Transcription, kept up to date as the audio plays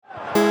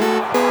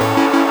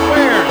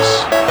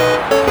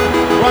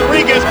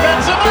Rodriguez,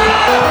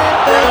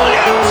 Benzema!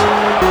 Brilliant!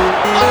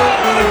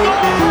 Oh, what a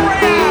goal for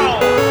Real!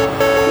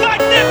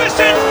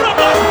 Magnificent from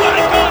Los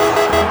Blancos!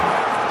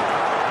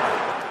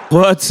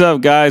 What's up,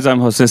 guys?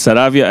 I'm Jose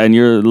Saravia, and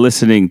you're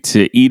listening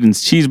to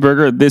Eden's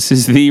Cheeseburger. This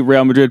is the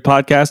Real Madrid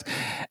podcast,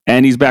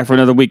 and he's back for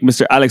another week.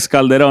 Mr. Alex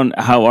Calderon,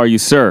 how are you,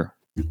 sir?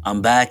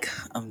 I'm back.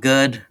 I'm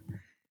good.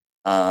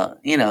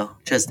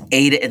 Just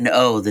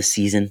 8-0 this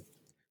season.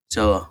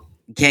 So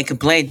can't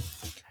complain.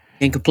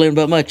 Can't complain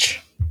about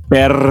much.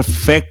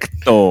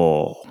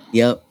 Perfecto.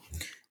 Yep.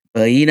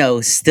 But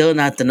still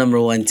not the number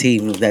one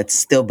team. That's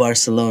still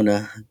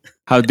Barcelona.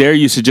 How dare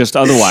you suggest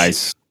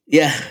otherwise?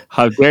 Yeah.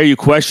 How dare you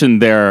question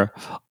their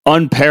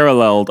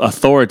unparalleled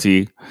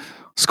authority,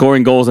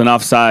 scoring goals and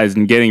offsides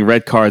and getting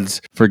red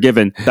cards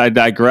forgiven? I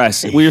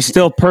digress. We are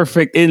still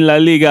perfect in La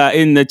Liga,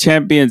 in the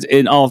Champions,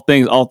 in all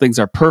things. All things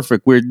are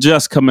perfect. We're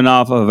just coming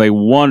off of a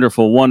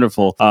wonderful,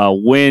 wonderful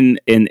win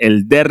in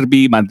El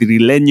Derby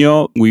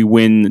Madrileño. We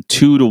win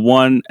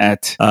 2-1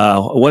 at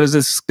what is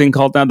this thing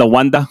called now? The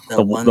Wanda.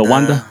 The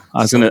Wanda.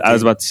 I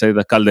was about to say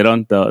the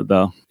Calderon.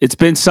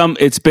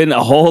 It's been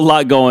a whole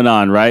lot going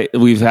on, right?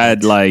 We've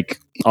had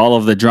all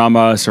of the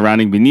drama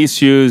surrounding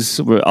Vinicius,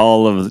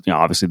 all of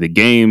obviously the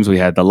games. We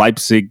had the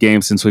Leipzig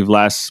game since we've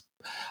last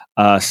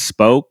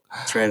spoke.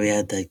 That's right, we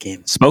had that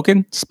game. Spoke.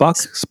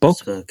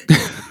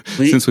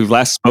 Since we've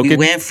last spoken. We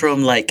went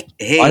from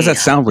hey. Why does that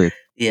sound weird?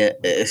 Yeah,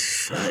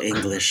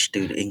 English,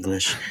 dude,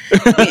 English.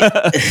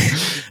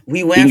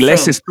 We went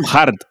English from... is too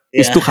hard.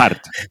 Yeah. It's too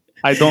hard.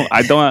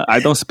 I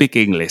don't speak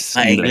English.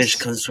 My English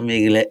comes from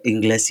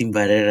Inglés sin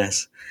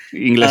barreras.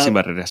 Inglés sin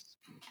barreras.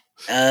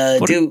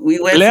 Dude, we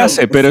went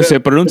pero se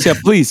pronuncia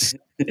please.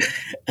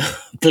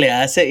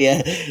 Please,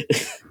 yeah.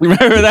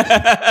 Remember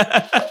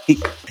that?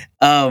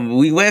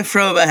 We went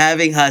from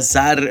having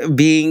Hazard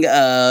being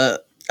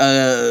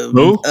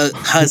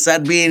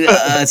Hazard being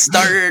a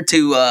starter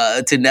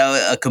to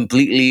now a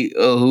completely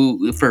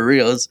who for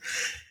reals.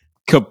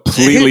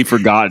 Completely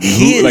forgotten.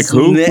 Who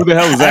the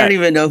hell is that? I don't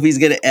even know if he's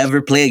gonna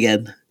ever play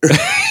again.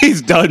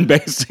 He's done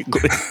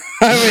basically.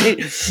 I mean,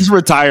 just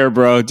retire,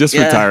 bro. Just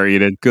retire,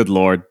 Eden. Good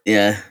Lord.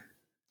 Yeah.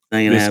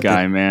 This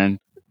guy, man.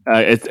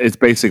 It's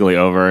basically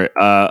over.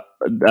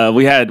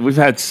 We've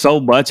had so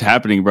much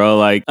happening,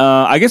 bro.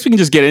 I guess we can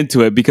just get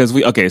into it because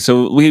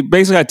we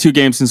basically had two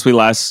games since we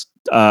last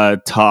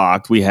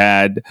talked. We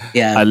had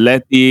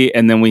Atleti,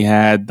 and then we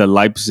had the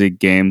Leipzig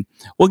game.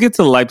 We'll get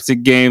to the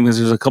Leipzig game because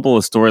there's a couple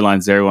of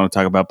storylines there we want to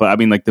talk about. But I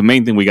mean, the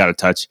main thing we got to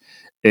touch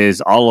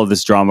is all of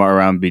this drama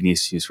around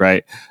Vinicius,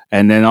 right?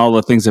 And then all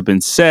the things have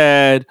been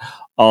said,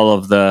 all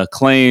of the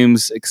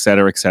claims, et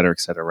cetera,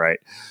 right?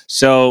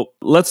 So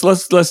let's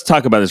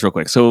talk about this real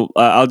quick. So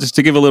I'll just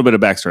to give a little bit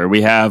of backstory.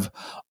 We have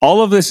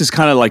all of this is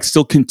kind of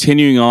still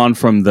continuing on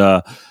from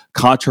the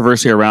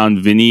controversy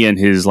around Vinny and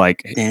his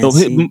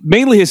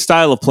mainly his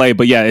style of play,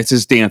 but yeah, it's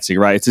his dancing,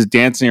 right? It's his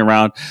dancing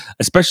around,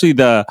 especially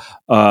the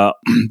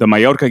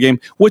Mallorca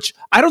game, which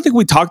I don't think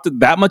we talked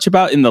that much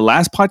about in the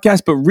last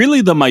podcast, but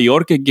really the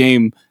Mallorca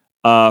game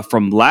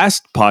from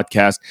last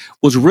podcast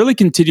was really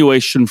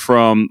continuation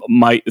from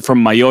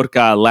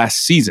Mallorca last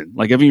season.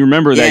 If you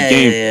remember that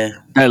game,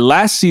 that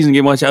last season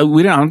game, which I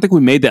don't think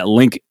we made that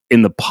link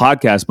in the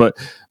podcast, but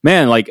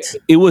man,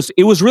 it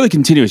was really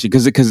continuation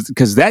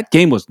because that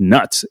game was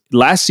nuts.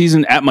 Last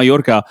season at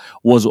Mallorca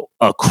was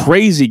a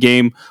crazy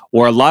game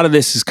where a lot of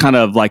this is kind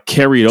of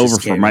carried over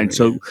from, right?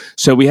 So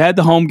we had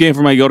the home game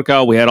for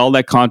Mallorca, we had all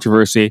that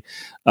controversy,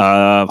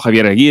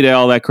 Javier Aguirre,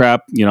 all that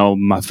crap,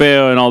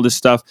 Maffeo and all this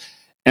stuff.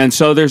 And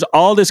so there's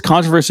all this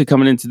controversy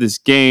coming into this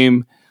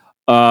game.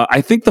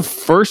 I think the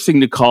first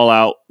thing to call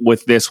out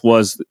with this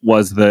was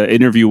the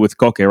interview with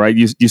Koke, right?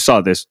 You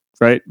saw this,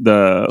 right?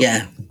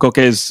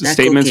 Koke's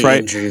statements, Koke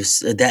right? Andrews,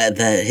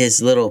 that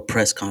his little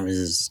press conference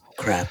is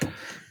crap.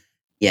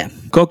 Yeah.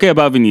 Koke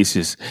about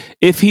Vinicius.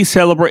 If he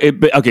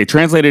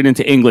translated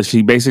into English,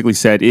 he basically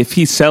said, if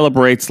he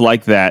celebrates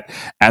like that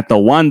at the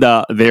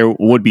Wanda, there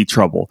would be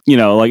trouble.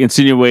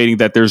 Insinuating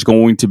that there's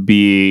going to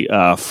be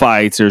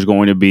fights, there's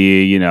going to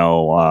be,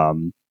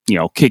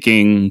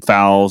 kicking,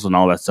 fouls, and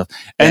all that stuff.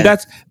 And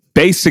that's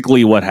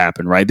basically what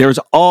happened, right? There was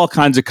all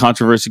kinds of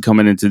controversy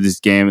coming into this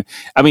game.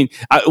 I mean,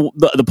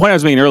 the point I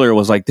was making earlier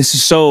was this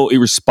is so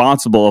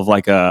irresponsible of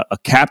a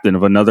captain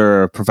of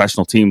another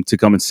professional team to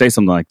come and say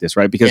something like this,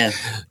 right? Because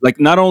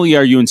not only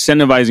are you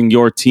incentivizing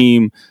your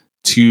team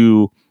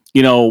to,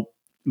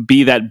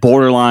 be that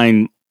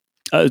borderline,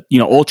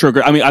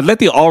 ultra. I mean,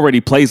 Atleti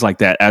already plays like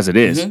that as it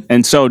is,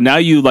 and so now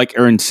you are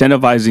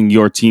incentivizing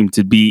your team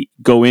to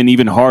go in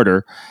even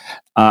harder.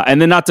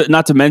 And then not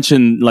to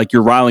mention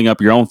you're riling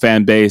up your own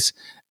fan base,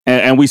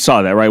 and we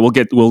saw that, right?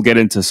 We'll get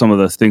into some of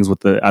the things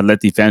with the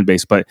Atleti fan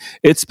base, but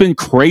it's been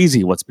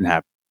crazy what's been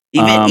happening.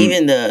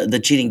 Even the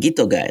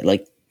Chiringuito guy,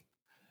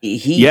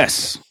 he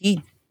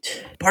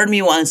part of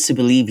me wants to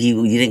believe he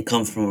didn't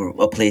come from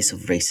a place of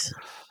racism.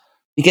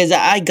 Because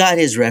I got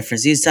his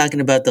reference. He was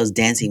talking about those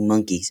dancing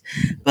monkeys.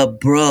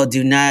 But bro,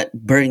 do not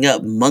bring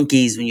up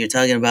monkeys when you're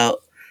talking about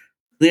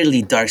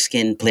clearly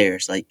dark-skinned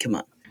players. Come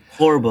on.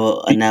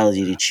 horrible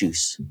analogy to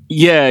choose.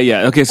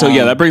 Yeah. Okay, so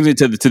that brings me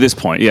to this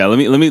point. Yeah, let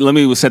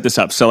me set this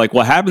up. So like,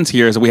 what happens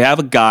here is we have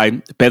a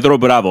guy, Pedro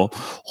Bravo,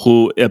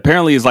 who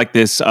apparently is like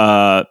this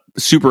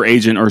super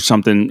agent or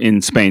something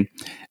in Spain,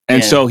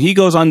 and so he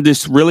goes on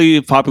this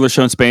really popular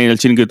show in Spain, El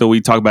Chiringuito.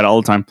 We talk about it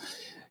all the time.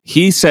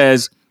 He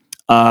says,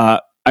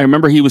 I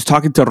remember he was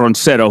talking to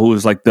Roncero, who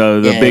was like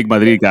the big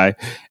Madrid guy,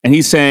 and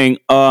he's saying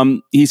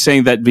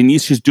that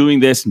Vinicius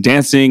doing this,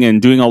 dancing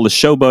and doing all the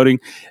showboating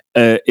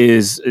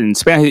is in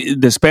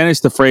Spanish.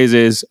 The phrase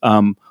is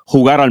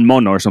jugar al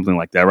mono or something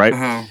like that, right?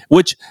 Uh-huh.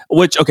 Which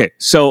okay,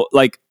 so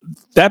like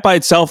that by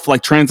itself,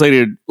 like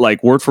translated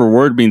like word for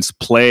word, means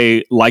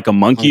play like a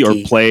monkey. Or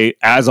play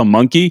as a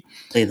monkey.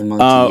 Play the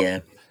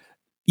monkey,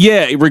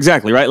 yeah,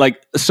 exactly, right?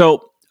 Like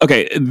so.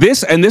 Okay,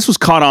 this was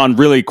caught on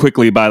really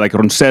quickly by like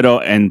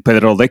Roncero and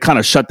Pedro. They kind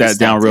of shut that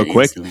down real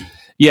quick. Instantly.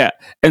 Yeah,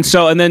 and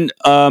then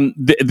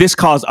this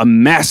caused a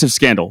massive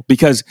scandal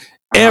because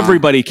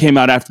everybody came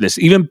out after this.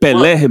 Even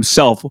Pelé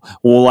himself.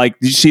 Well, like,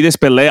 did you see this?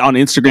 Pelé on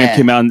Instagram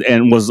came out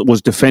and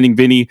was defending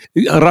Vini.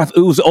 It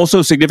was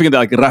also significant that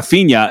like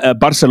Rafinha, a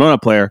Barcelona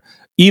player,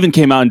 even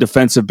came out in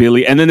defense of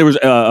Billy, and then there was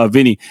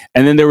Vini,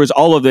 and then there was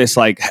all of this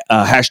like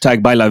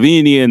hashtag Baila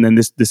Vini, and then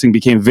this thing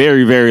became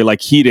very, very like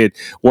heated,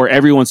 where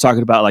everyone's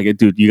talking about like,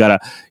 dude, you gotta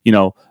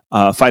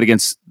fight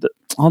against.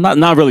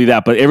 Not really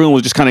that, but everyone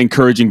was just kind of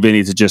encouraging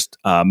Vini to just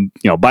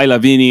Baila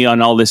Vini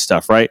on all this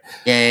stuff, right?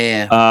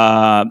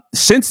 Yeah.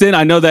 Since then,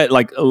 I know that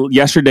like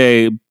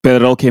yesterday,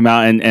 Pedro came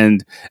out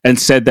and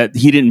said that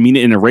he didn't mean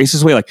it in a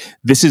racist way. Like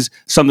this is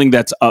something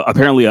that's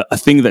apparently a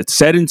thing that's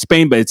said in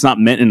Spain, but it's not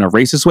meant in a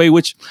racist way,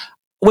 which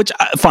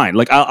fine,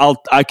 like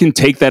I can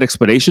take that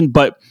explanation,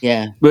 but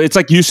it's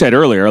like you said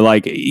earlier,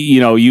 like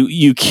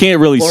you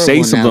can't really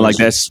say something like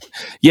this.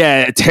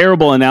 Yeah,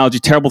 terrible analogy,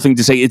 terrible thing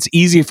to say. It's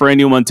easy for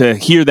anyone to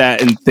hear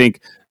that and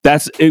think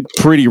that's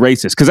pretty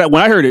racist. Because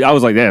when I heard it, I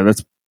was like, yeah,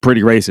 that's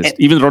pretty racist.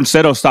 Even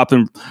Roncero stopped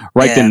him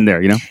right then and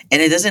there, And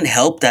it doesn't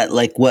help that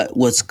like what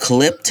was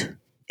clipped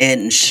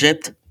and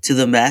shipped to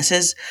the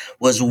masses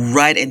was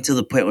right into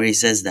the point where he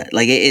says that.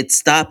 Like it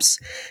stops,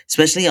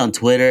 especially on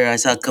Twitter. I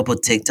saw a couple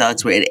of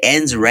TikToks where it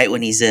ends right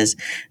when he says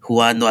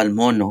jugando al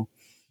mono.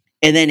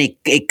 And then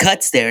it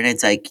cuts there and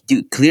it's like,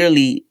 dude,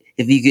 clearly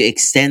if you could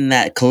extend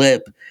that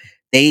clip,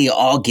 they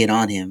all get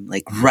on him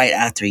like right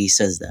after he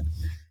says that.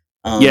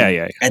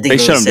 Yeah. I think they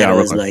shut him down.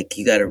 Was like,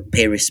 you got to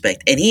pay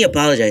respect. And he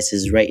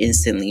apologizes right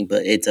instantly,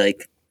 but it's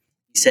like,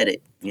 he said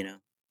it,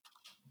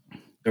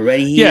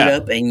 already heated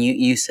up and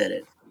you said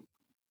it.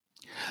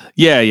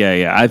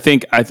 Yeah. I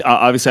think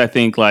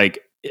like,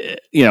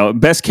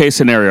 best case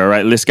scenario,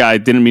 right? This guy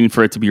didn't mean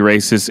for it to be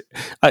racist.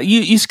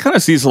 You kind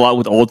of see this a lot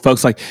with old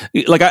folks. Like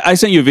I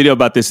sent you a video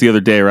about this the other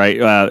day, right?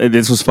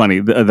 This was funny.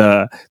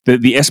 The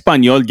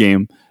Espanyol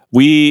game.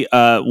 We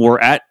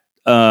were at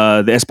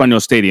the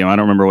Espanyol Stadium. I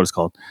don't remember what it's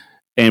called.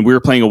 And we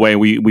were playing away.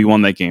 We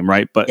won that game,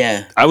 right? But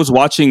I was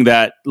watching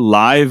that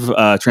live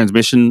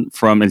transmission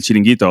from El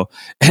Chiringuito,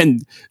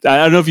 and I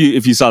don't know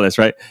if you saw this,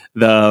 right?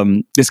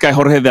 This guy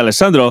Jorge de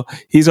Alessandro,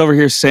 he's over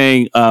here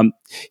saying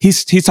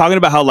he's talking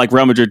about how like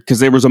Real Madrid, because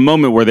there was a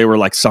moment where they were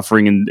like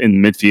suffering in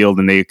midfield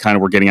and they kind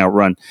of were getting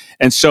outrun,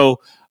 and so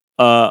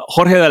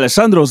Jorge de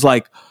Alessandro's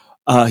like.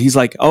 He's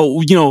like,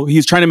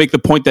 he's trying to make the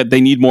point that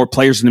they need more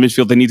players in the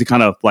midfield. They need to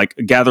kind of like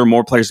gather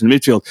more players in the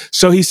midfield.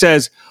 So he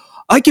says,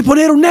 hay que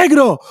poner un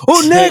negro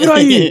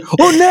ahí,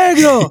 un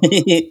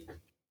negro.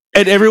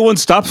 And everyone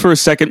stops for a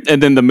second,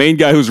 and then the main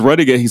guy who's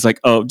running it, he's like,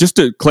 "Oh, just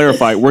to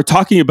clarify, we're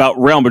talking about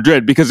Real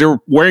Madrid because they were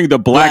wearing the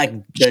black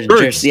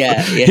shirts.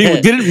 Yeah. He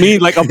didn't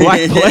mean like a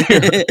black player,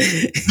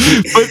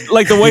 but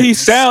like the way he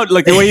sounded,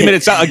 like the way he made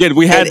it sound. Again,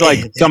 we had like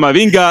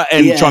Camavinga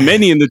and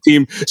Tchouaméni in the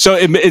team, so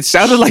it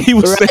sounded like he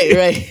was saying,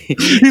 right.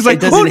 He's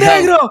like, un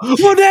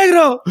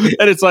negro,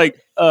 and it's like,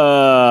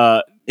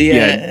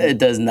 it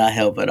does not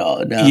help at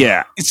all. No.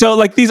 Yeah, so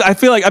like these, I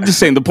feel like I'm just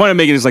saying the point I'm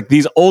making is like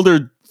these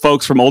older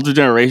folks from older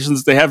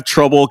generations, they have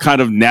trouble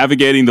kind of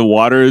navigating the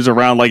waters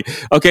around like,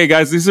 okay,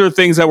 guys, these are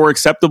things that were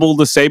acceptable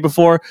to say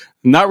before,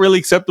 not really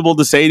acceptable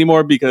to say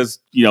anymore because,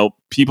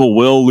 people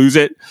will lose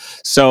it.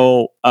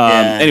 So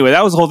anyway,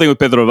 that was the whole thing with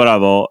Pedro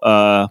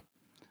Bravo.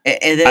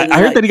 And then, I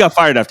heard that he got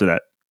fired after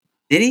that.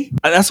 Did he?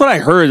 That's what I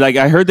heard. Like,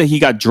 I heard that he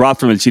got dropped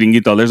from El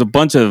Chiringuito. There's a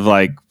bunch of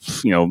like,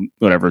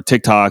 whatever,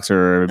 TikToks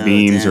or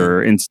memes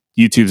or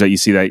YouTubes that you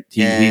see that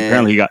he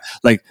apparently got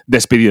like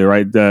despedido,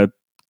 right?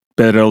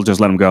 Pedro just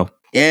let him go.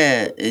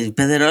 Yeah,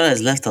 Pedro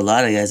has left a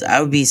lot of guys.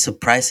 I would be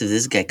surprised if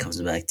this guy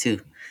comes back too.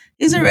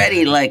 He's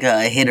already like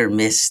a hit or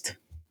miss.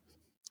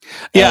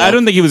 Yeah, I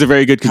don't think he was a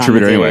very good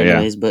contributor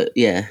anyway. But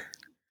yeah.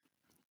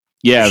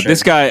 Yeah, sure.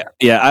 This guy,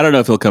 I don't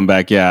know if he'll come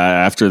back. Yeah,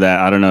 after that,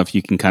 I don't know if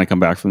you can kind of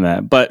come back from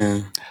that. But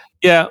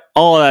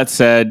all of that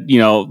said,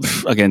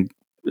 again,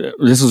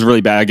 this was really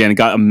bad. Again, it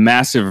got a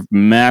massive,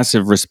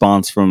 massive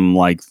response from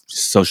like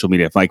social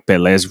media, like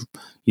Pelés,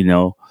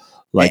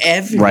 like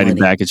everybody writing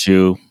back at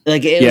you.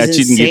 Like it's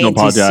insane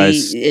to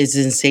see. It's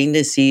insane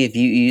to see if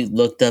you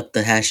looked up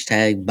the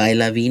hashtag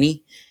Baila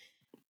Vini.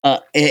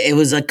 It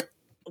was like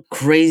a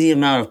crazy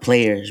amount of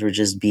players were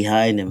just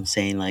behind him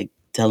saying like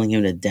telling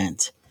him to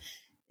dance.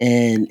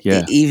 And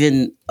Yeah.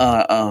 even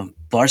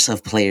Barca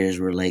players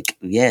were like,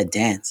 "Yeah,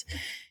 dance."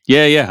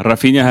 Yeah.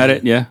 Rafinha had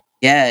it. Yeah.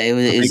 Yeah, it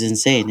was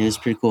insane. It was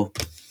pretty cool.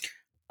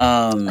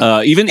 Even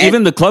And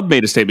even the club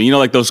made a statement. You know,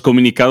 like those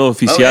comunicado oh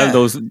oficial. yeah,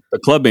 The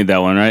club made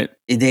that one, right?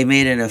 they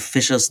made an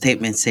official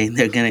statement saying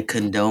they're gonna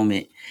condone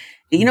it.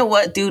 You know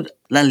what, dude?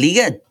 La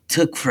Liga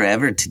took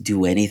forever to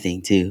do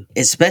anything too,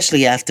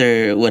 especially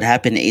after what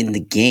happened in the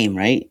game,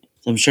 right?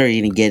 I'm sure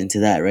you're gonna get into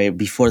that, right?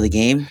 Before the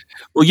game.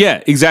 Well,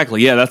 yeah,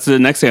 exactly. Yeah, that's the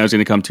next thing I was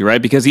going to come to,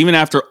 right? Because even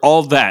after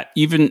all that,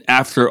 even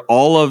after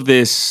all of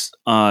this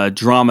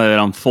drama that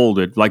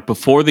unfolded, like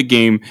before the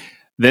game,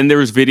 then there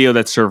was video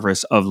that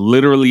surfaced of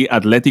literally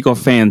Atletico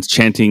fans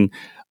chanting,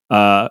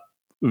 uh,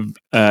 "Eres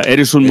un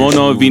Eres un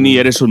mono, Vini, mono.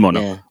 eres un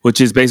mono," Yeah, which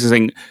is basically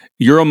saying,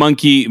 "You're a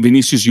monkey,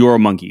 Vinicius, you're a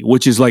monkey,"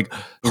 which is like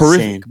insane.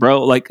 horrific,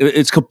 bro. Like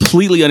it's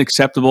completely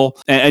unacceptable.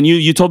 And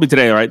you told me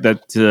today, right, that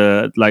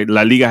like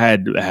La Liga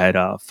had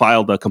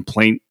filed a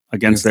complaint An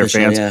against their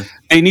official, fans. yeah,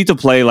 They need to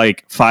play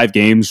like 5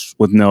 games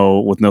with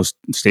no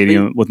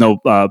stadium, with no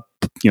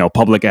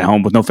public at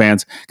home, with no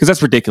fans, because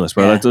that's ridiculous,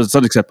 bro. yeah. That's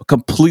unacceptable,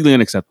 completely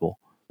unacceptable.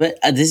 But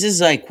this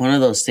is like one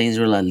of those things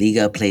where La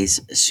Liga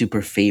plays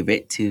super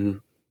favorite to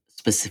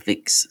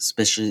specifics,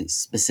 especially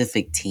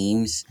specific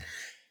teams.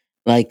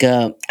 Like,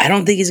 I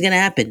don't think it's gonna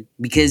happen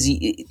because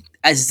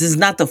as this is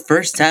not the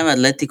first time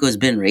Atletico has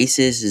been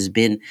racist, has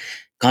been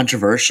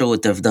controversial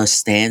with the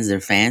stands,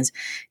 their fans,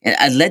 and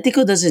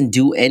Atletico doesn't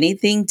do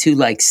anything to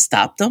like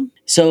stop them.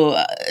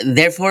 So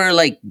therefore,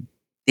 like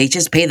they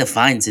just pay the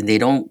fines and they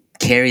don't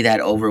carry that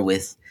over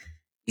with.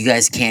 You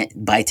guys can't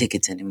buy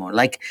tickets anymore.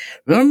 Like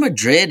remember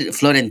Madrid,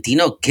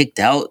 Florentino kicked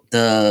out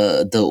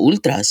the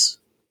ultras,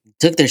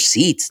 took their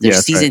seats, their Yeah,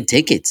 that's right. season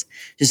tickets,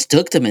 just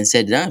took them and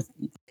said, "Nah,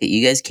 okay,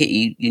 you guys can't.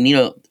 You need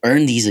to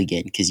earn these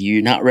again because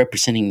you're not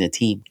representing the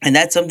team." And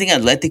that's something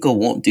Atletico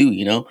won't do.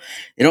 You know,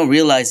 they don't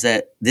realize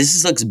that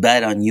looks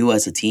bad on you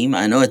as a team.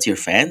 I know it's your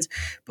fans,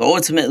 but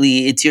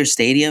ultimately it's your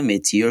stadium,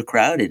 it's your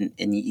crowd, and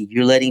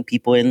you're letting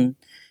people in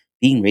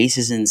being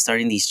racist and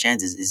starting these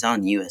chances. It's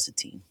on you as a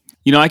team.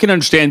 I can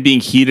understand being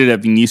heated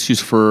at Vinicius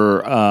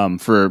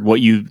for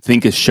what you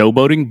think is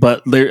showboating,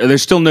 but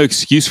there's still no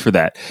excuse for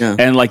that. No.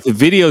 And like the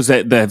videos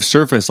that have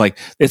surfaced, like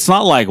it's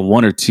not like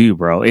one or two,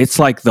 bro. It's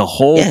like the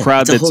whole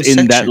crowd it's a that's whole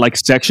in that section. like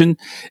section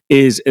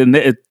is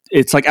in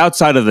it's like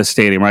outside of the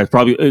stadium, right?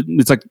 Probably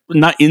it's like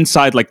not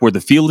inside like where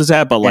the field is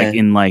at, but like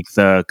Yeah. in like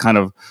the kind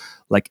of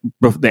like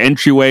the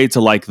entryway to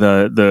like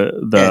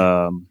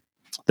the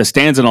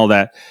stands and all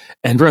that.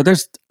 And bro,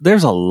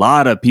 there's a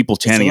lot of people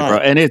chanting it, bro.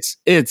 lot. And it's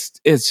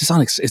just it's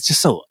just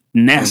so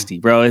nasty,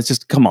 bro. It's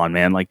just come on,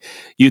 man. Like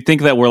you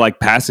think that we're like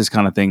past this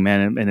kind of thing,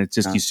 man, and it's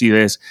just No. you see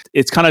this.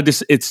 It's kind of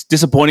it's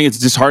disappointing. It's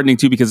disheartening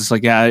too because it's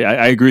like yeah,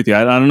 I agree with you.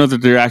 I don't know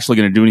that they're actually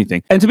going to do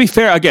anything. And to be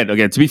fair, again,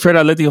 to be fair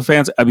to Atletico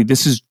fans, I mean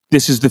this is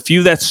the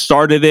few that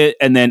started it,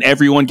 and then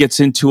everyone gets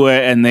into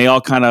it, and they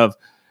all kind of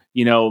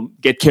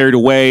get carried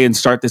away and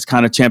start this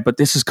kind of chant. But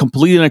this is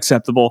completely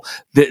unacceptable.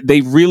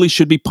 They really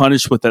should be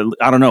punished with,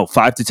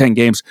 5 to 10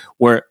 games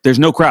where there's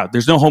no crowd.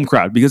 There's no home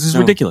crowd because this is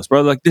ridiculous,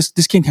 bro. Like this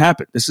can't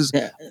happen. This is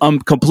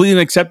completely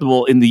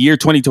unacceptable in the year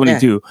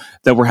 2022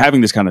 that we're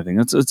having this kind of thing.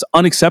 It's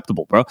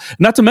unacceptable, bro.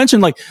 Not to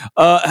mention, like,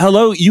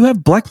 hello, you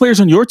have black players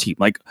on your team.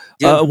 Like,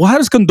 well, how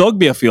does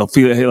Kondogbia feel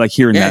like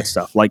hearing that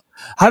stuff? Like,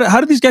 how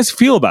do these guys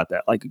feel about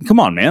that? Like, come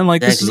on, man. Like,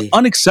 this is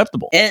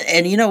unacceptable.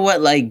 And you know what?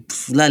 Like,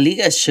 La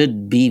Liga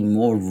should be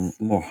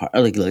more hard.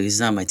 Like, look, it's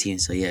not my team,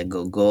 so yeah,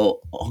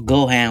 go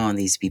ham on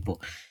these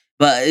people.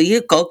 But yeah,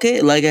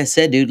 Koke, like I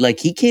said, dude, like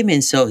he came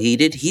in so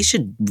heated, he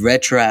should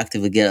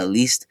retroactively get at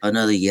least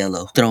another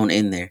yellow thrown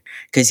in there.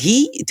 Cause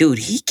he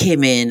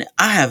came in.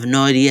 I have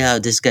no idea how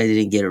this guy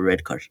didn't get a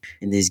red card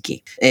in this game.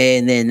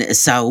 And then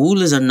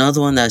Saul is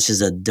another one that's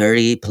just a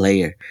dirty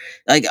player.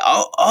 Like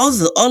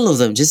all of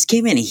them just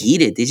came in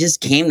heated. They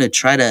just came to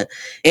try to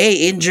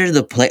injure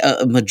the play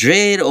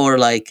Madrid or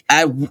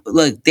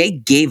they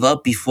gave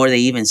up before they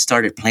even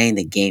started playing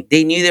the game.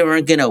 They knew they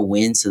weren't gonna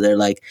win, so they're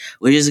like,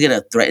 we're just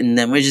gonna threaten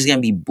them. We're just gonna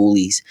be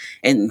bullies,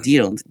 and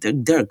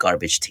they're a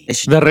garbage team.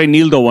 The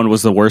Reinildo one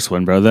was the worst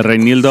one, bro. The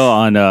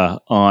Reinildo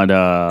on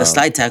the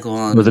slide tackle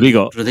on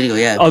Rodrigo,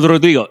 yeah. Oh, the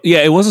Rodrigo, yeah.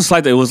 It was a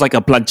slide. It was like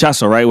a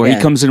planchazo, right, where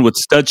he comes in with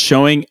studs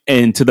showing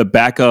into the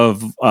back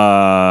of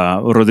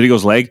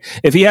Rodrigo's leg.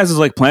 If he has his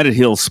leg planted,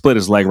 he'll split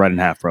his leg right in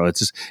half, bro.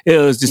 It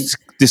was just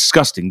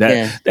disgusting.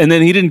 And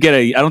then he didn't get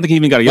I don't think he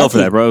even got a yell for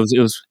that, bro.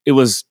 It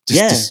was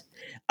just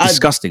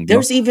disgusting.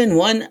 There's even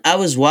one I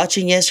was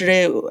watching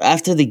yesterday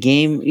after the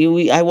game.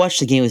 I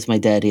watched the game with my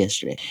dad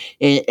yesterday,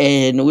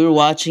 and we were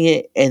watching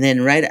it. And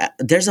then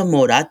there's a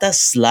Morata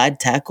slide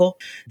tackle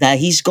that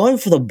he's going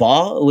for the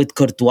ball with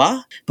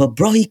Courtois, but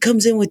bro, he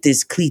comes in with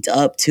his cleat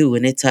up too,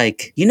 and it's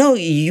like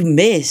you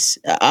miss.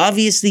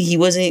 Obviously, he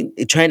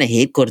wasn't trying to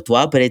hit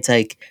Courtois, but it's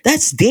like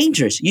that's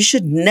dangerous. You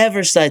should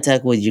never slide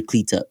tackle with your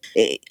cleats up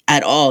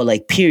at all.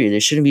 Like period. There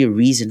shouldn't be a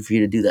reason for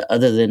you to do that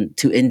other than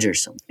to injure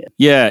someone.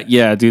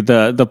 Yeah, dude.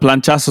 The the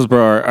planchazos,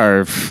 bro,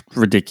 are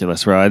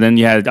ridiculous, bro. And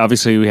then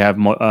obviously we have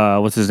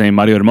what's his name,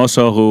 Mario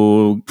Hermoso,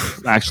 who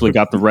actually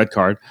got the red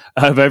card.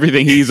 Of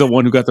everything, he's the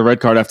one who got the red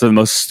card after the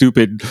most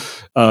stupid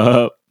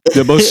Hey,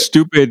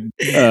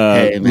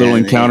 little man,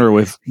 encounter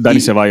with Dani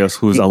Ceballos,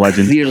 who's a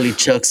legend. Clearly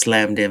choke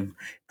slammed him.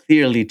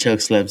 Clearly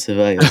choke slammed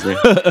Ceballos there.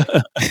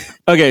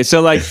 Okay,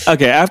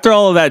 after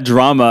all of that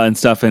drama and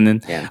stuff, and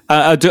then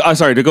I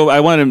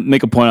want to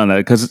make a point on that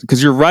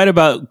because you're right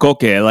about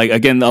Koke. Like,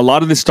 again, a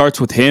lot of this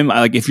starts with him.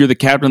 Like, if you're the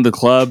captain of the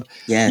club,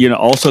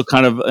 also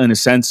kind of in a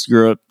sense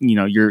you're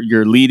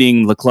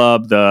leading the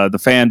club, the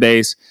fan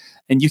base.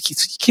 And you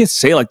can't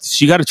say like this.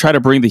 You got to try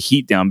to bring the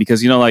heat down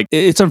because, like,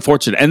 it's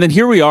unfortunate. And then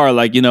here we are,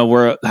 like,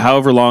 we're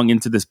however long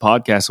into this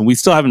podcast and we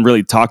still haven't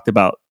really talked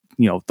about,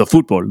 the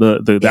football,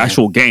 the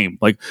actual game.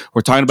 Like,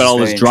 we're talking about all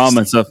this drama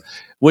and stuff,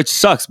 which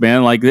sucks,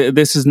 man. Like,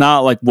 this is not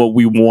like what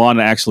we want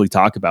to actually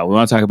talk about. We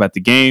want to talk about the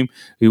game.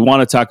 We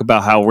want to talk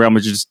about how Real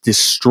Madrid just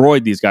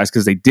destroyed these guys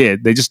because they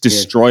did. They just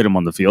destroyed them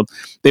on the field.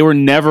 They were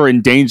never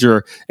in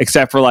danger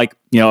except for like,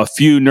 a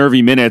few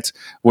nervy minutes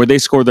where they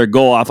scored their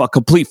goal off a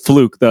complete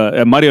fluke.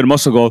 The Mario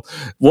Hermoso goal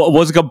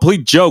was a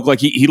complete joke.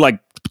 Like, he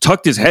like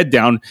tucked his head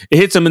down. It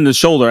hits him in the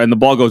shoulder and the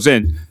ball goes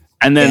in.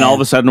 And then all of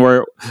a sudden,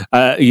 where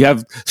you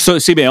have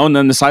Simeone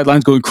on the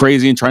sidelines going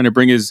crazy and trying to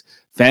bring his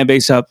fan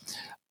base up.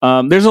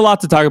 There's a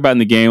lot to talk about in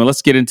the game.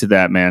 Let's get into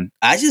that, man.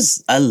 I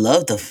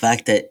love the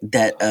fact that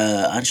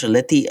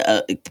Ancelotti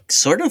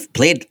sort of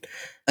played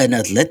an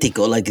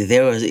Atletico, like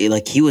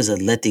he was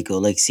Atletico,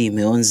 like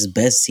Simeone's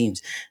best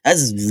teams.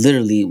 That's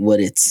literally what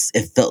it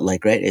felt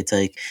like, right? It's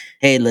like,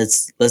 hey,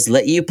 let's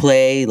let you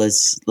play,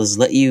 let's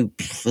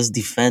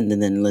defend,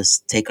 and then let's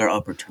take our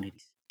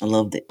opportunities. I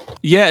loved it.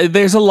 Yeah,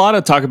 there's a lot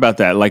of talk about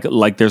that.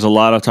 Like there's a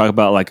lot of talk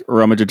about like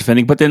Real Madrid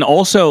defending, but then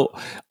also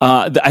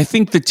I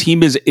think the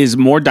team is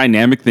more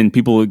dynamic than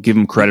people would give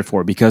them credit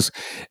for because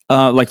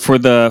like for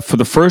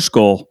the first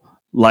goal,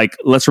 like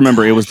let's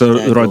remember it was the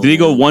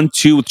Rodrygo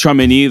 1-2 with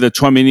Tchouaméni, the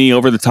Tchouaméni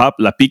over the top,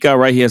 La Pica,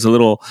 right? He has a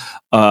little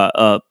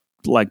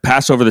like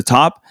pass over the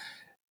top.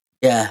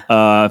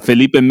 Yeah.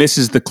 Felipe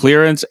misses the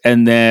clearance,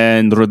 and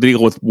then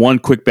Rodrygo with one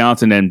quick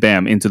bounce, and then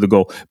bam, into the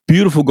goal.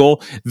 Beautiful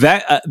goal.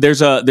 That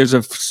there's a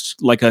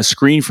like a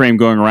screen frame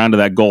going around to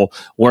that goal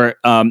where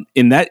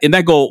in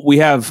that goal we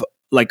have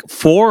like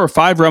 4 or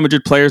 5 Real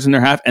Madrid players in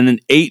their half, and then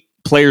 8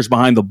 players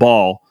behind the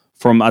ball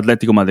from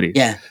Atletico Madrid.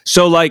 Yeah.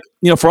 So like,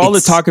 for all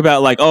the talk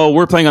about like, oh,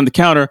 we're playing on the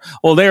counter,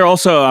 well, they're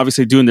also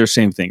obviously doing their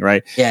same thing,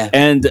 right? Yeah.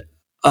 And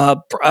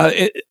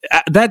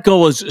that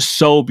goal was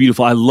so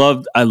beautiful. I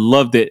loved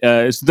it.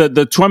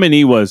 The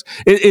Tchouaméni was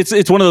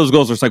it's one of those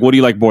goals where it's like, what do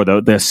you like more,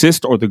 the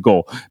assist or the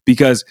goal?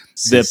 Because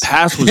the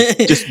pass was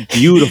just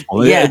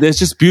beautiful. It's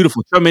just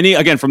beautiful. Tchouaméni,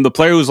 again, from the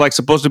player who's like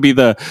supposed to be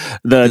the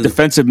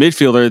defensive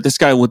midfielder, this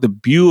guy with the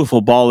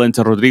beautiful ball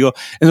into Rodrygo.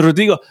 And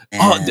Rodrygo,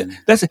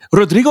 that's it.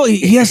 Rodrygo.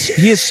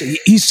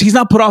 He's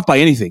not put off by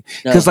anything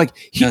because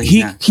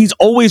he's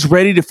always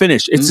ready to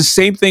finish. It's the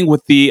same thing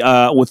with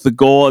the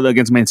goal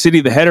against Man City,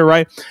 the header,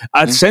 right?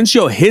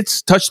 Asensio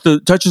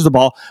touches the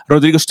ball.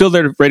 Rodrygo's still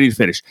there, ready to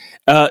finish.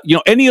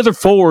 Any other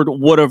forward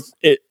would have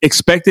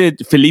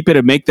expected Felipe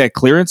to make that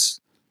clearance,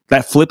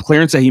 that flip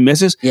clearance that he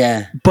misses.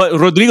 Yeah. But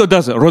Rodrygo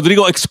doesn't.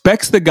 Rodrygo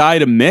expects the guy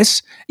to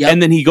miss,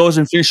 and then he goes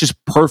and finishes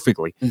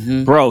perfectly.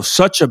 Mm-hmm. Bro,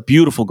 such a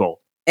beautiful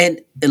goal.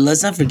 And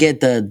let's not forget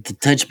the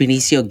touch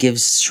Benicio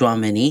gives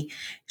Tchouaméni.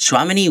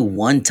 Tchouaméni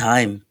one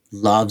time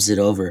lobs it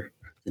over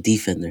the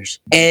defenders,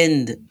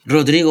 and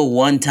Rodrygo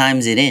one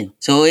times it in.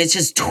 So it's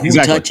just 2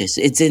 touches.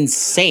 It's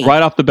insane.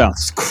 Right off the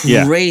bounce.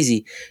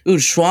 Crazy.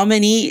 Dude,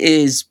 Tchouaméni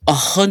is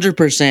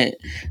 100%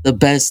 the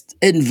best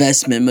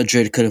investment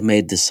Madrid could have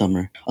made this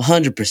summer.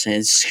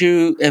 100%.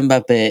 Screw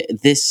Mbappe.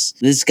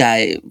 This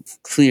guy,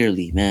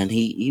 clearly, man,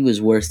 he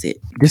was worth it.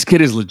 This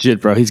kid is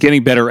legit, bro. He's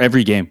getting better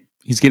every game.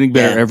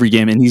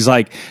 And he's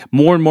like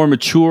more and more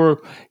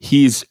mature.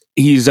 He's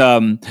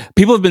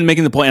people have been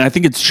making the point, and I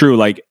think it's true.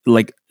 Like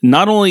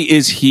not only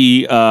is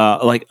he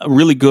like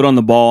really good on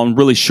the ball and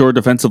really sure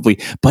defensively,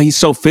 but he's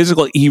so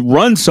physical. He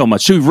runs so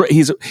much. So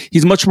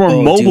he's much more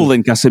mobile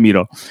than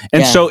Casemiro,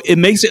 and so it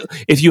makes it.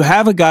 If you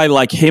have a guy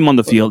like him on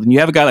the field, and you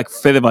have a guy like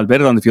Fede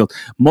Valverde on the field,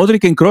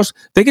 Modric and Kroos,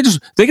 they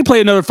can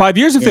play another 5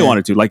 years if they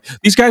wanted to. Like,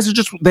 these guys are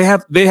just they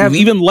have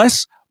even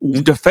less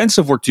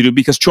defensive work to do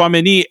because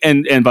Tchouaméni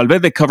and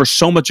Valverde cover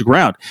so much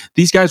ground.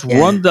 These guys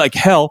run like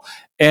hell.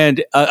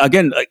 And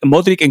again, like,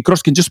 Modric and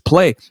Kroos can just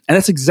play. And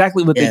that's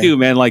exactly what they do,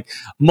 man. Like,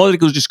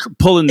 Modric was just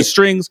pulling the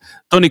strings.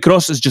 Toni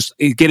Kroos is just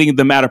getting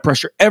them out of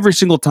pressure every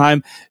single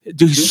time.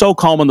 Dude, he's so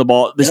calm on the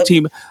ball. This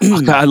team,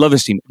 God, I love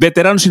this team.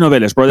 Veteranos y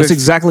noveles, bro. That's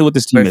exactly what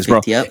this team is,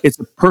 bro. Yep. It's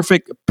a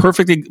perfect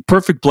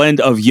blend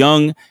of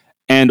young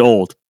and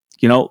old.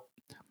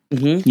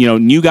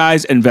 New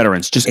guys and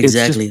veterans. It's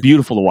just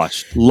beautiful to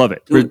watch. Love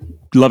it.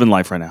 loving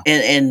life right now.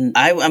 And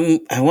I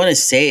want to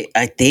say,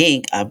 I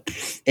think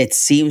it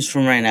seems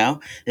from right now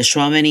that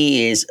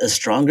Tchouaméni is a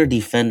stronger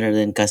defender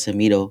than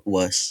Casemiro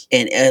was,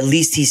 and at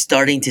least he's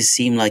starting to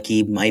seem like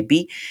he might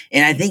be.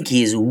 And I think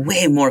he is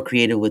way more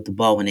creative with the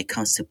ball when it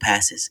comes to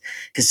passes.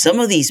 Because some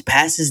of these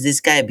passes this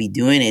guy be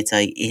doing, it's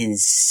like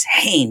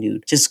insane,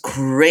 dude, just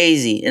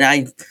crazy.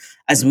 And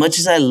as much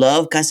as I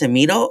love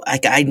Casemiro,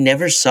 I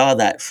never saw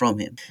that from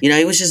him. You know,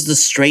 he was just the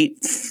straight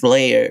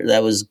player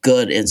that was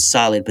good and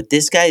solid. But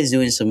this guy is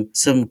doing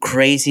some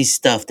crazy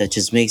stuff that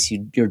just makes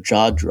your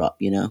jaw drop,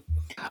 you know?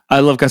 I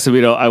love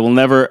Casemiro. I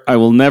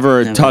will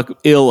never talk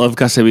ill of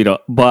Casemiro.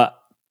 But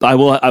I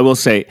will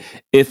say,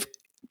 if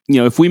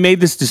we made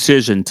this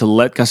decision to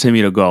let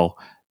Casemiro go,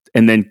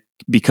 and then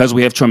because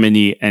we have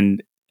Tchouaméni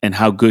and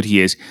how good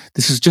he is,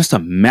 this is just a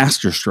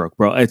masterstroke,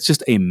 bro. It's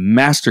just a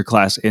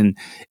masterclass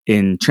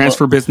in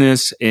transfer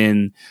business,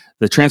 in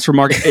the transfer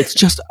market. It's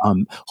just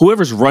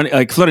whoever's running,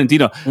 like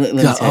Florentino.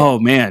 Oh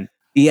man,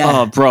 yeah,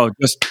 oh bro,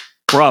 just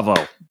bravo.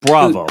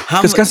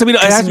 Because Casemiro,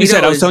 as we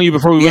said, I was telling you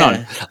before we went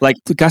on, like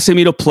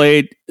Casemiro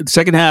played the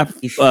second half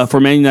for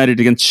Man United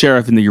against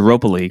Sheriff in the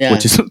Europa League,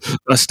 which is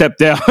a step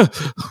down.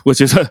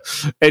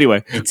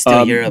 Anyway. It's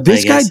still Europe,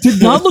 this guy did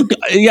not look.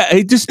 Yeah,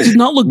 he just did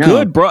not look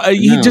good, bro.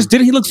 He just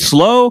didn't. He looked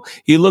slow.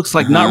 He looks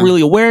like not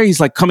really aware. He's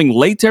like coming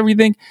late to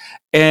everything.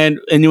 And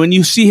when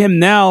you see him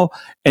now,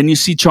 and you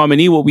see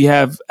Tchouaméni, what we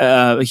have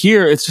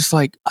here, it's just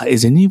like,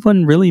 is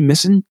anyone really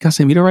missing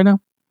Casemiro right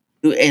now?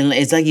 And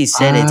it's like you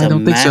said, it's a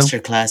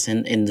masterclass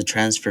in the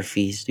transfer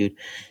fees, dude.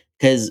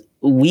 Because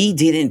we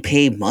didn't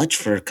pay much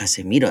for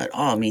Casemiro at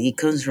all. I mean, he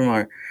comes from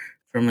a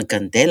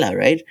Cantela,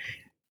 right?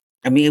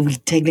 I mean, we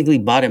technically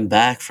bought him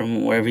back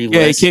from wherever he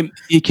was. Yeah,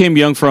 he came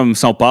young from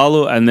Sao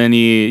Paulo, and then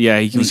he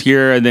was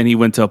here, and then he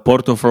went to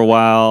Porto for a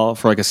while,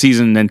 for like a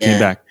season, and then came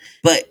back.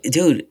 But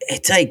dude,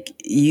 it's like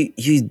you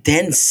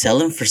then sell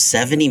him for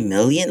 70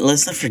 million.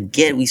 Let's not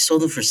forget we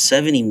sold him for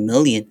 70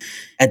 million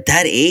at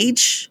that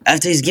age.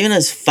 After he's given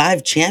us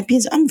 5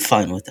 champions, I'm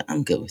fine with that.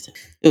 I'm good with it,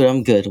 dude.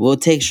 I'm good. We'll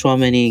take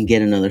Tchouaméni and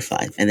get another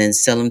 5, and then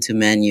sell him to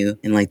Man U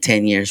in like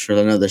 10 years for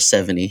another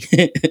 70.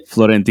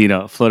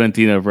 Florentino,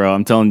 bro.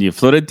 I'm telling you,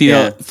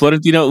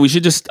 Florentino. We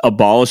should just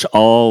abolish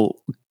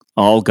all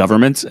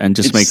governments and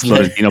just make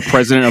Florentino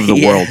president of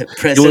the world.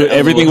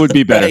 Everything would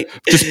be better. Right.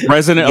 Just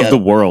president of the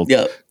world.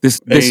 Yep.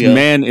 This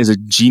man is a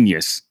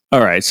genius. All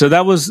right, so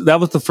that was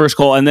the first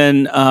goal, and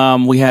then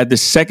we had the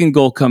second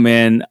goal come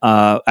in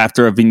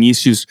after a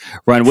Vinicius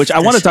run, which I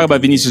want to talk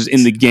about Vinicius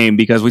in the game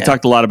because we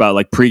talked a lot about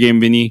like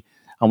pregame Vinny.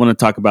 I want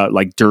to talk about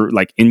like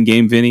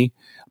in-game Vinny.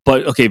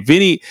 But okay,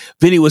 Vinny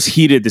was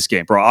heated this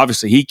game, bro.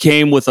 Obviously, he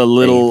came with a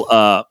little,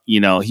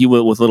 he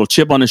went with a little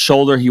chip on his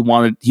shoulder.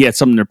 He had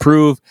something to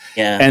prove.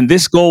 Yeah. And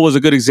this goal was a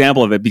good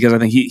example of it because I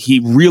think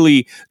he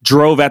really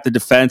drove at the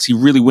defense. He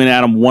really went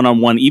at him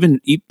one-on-one,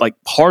 even like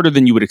harder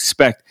than you would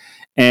expect.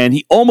 And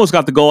he almost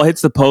got the goal,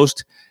 hits the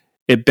post.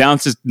 It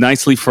bounces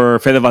nicely for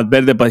Fede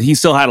Valverde, but he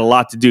still had a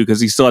lot to do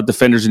because he still had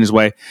defenders in his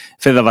way.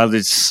 Fede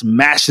Valverde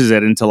smashes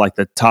it into like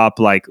the top,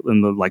 like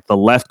in the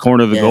left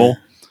corner of the goal.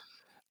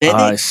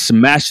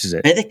 Smashes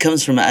it. Fede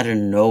comes from out of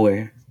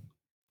nowhere.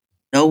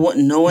 No one.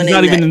 He's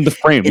not even in the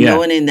frame. No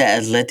one in the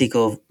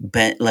Atletico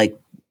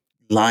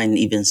line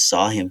even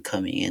saw him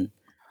coming in.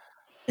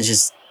 It's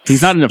just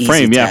he's not in the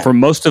frame. Yeah, for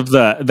most of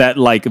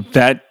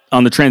that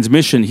on the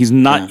transmission, he's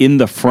not in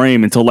the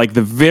frame until like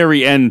the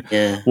very end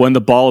when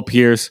the ball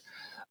appears.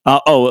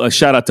 A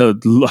shout out to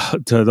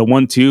the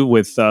 1-2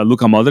 with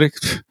Luka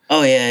Modric.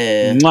 Oh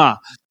yeah. Mwah.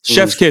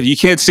 Chef's kiss. You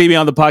can't see me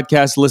on the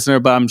podcast, listener,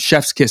 but I'm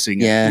chef's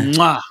kissing. Yeah.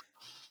 Mwah.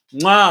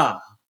 Mwah.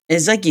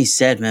 It's like you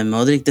said, man.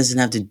 Modric doesn't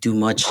have to do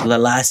much.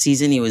 Last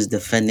season, he was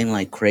defending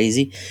like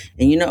crazy,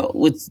 and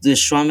with the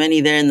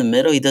Tchouaméni there in the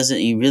middle,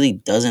 he really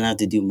doesn't have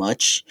to do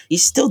much.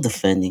 He's still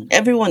defending.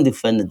 Everyone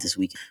defended this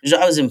week.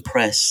 I was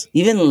impressed.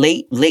 Even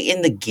late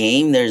in the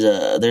game, there's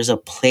a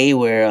play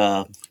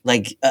where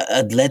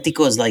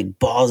Atletico is like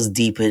balls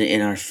deep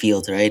in our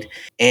field, right?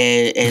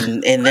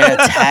 And they're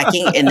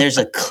attacking, and there's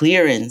a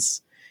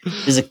clearance.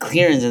 There's a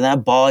clearance, and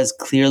that ball is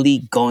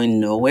clearly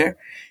going nowhere.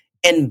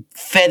 And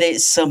Fede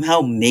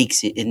somehow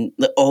makes it and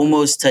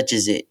almost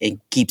touches it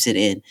and keeps it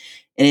in.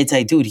 And it's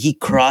like, dude, he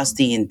crossed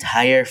the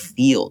entire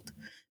field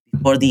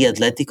before the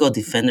Atletico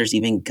defenders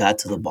even got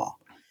to the ball,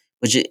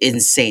 which is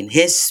insane.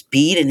 His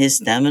speed and his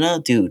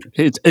stamina, dude.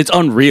 It's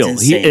unreal.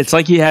 It's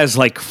like he has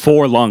like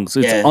 4 lungs.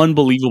 It's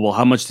unbelievable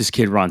how much this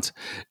kid runs.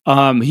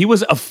 He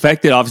was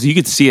affected, obviously. You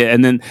could see it.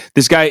 And then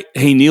this guy,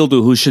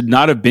 Reinildo, who should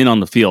not have been on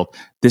the field.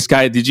 This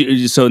guy,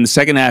 so in the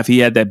second half, he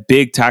had that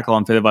big tackle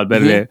on Fede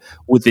Valverde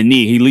with the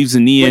knee. He leaves the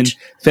knee in.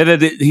 Fede,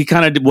 he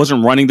kind of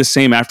wasn't running the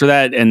same after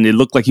that, and it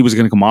looked like he was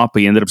going to come off,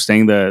 but he ended up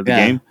staying the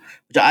game.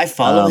 I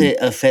follow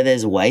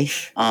Fede's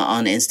wife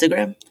on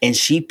Instagram, and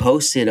she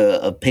posted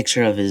a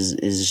picture of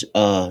his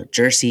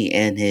jersey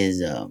and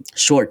his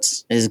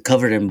shorts is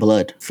covered in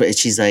blood.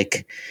 She's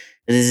like,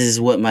 this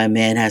is what my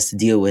man has to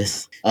deal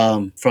with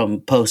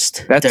from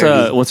post. That's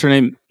what's her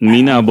name?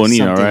 Mina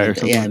Bonino,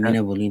 right?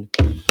 Mina Bonino.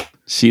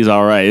 She's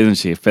all right, isn't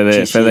she?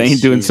 Fede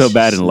ain't doing so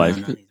bad in life.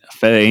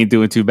 Fede ain't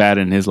doing too bad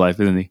in his life,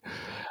 isn't he?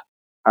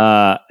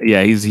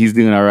 Yeah, he's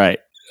doing all right.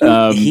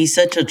 He's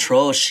such a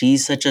troll.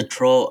 She's such a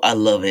troll. I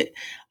love it.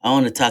 I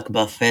want to talk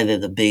about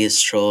Fede, the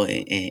biggest troll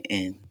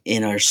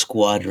in our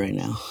squad right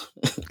now.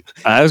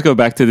 I always go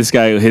back to this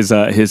guy. His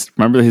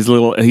remember his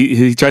little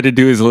he tried to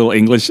do his little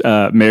English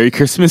Merry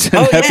Christmas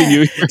and Happy New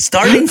Year.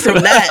 Starting from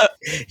that,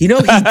 he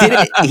did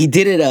it. He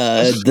did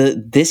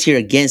it this year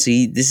again. So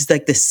this is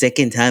like the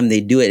second time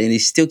they do it, and he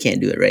still can't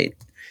do it right.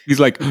 He's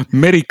like,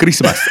 Merry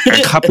Christmas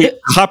and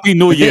Happy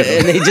New Year.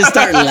 And they just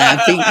start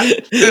laughing.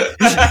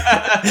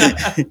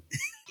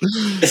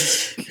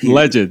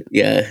 Legend.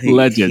 Yeah.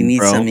 Legend, he needs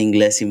bro. some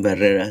Ingles in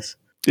Barreras.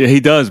 Yeah, he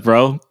does,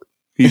 bro.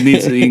 He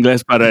needs the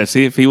English para.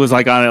 See if he was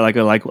like on it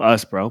like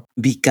us, bro.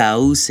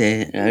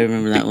 Bicause. I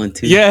remember that one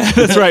too. Yeah,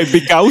 that's right.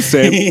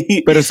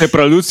 Bicause. Pero se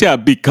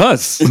pronuncia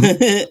because.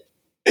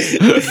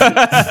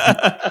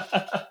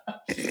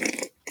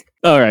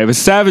 All right, but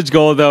savage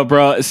goal though,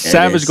 bro.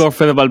 Savage goal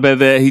for the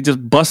Valverde. He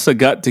just busts a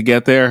gut to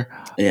get there.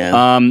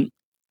 Yeah.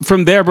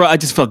 From there, bro, I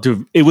just felt,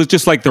 dude, it was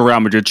just like the Real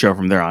Madrid show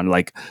from there on.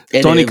 Like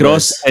Toni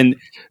Kroos and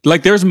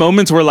like there's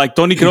moments where like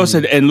Toni Kroos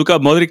and Luka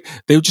Modric,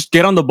 they would just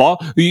get on the ball.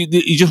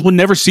 You just would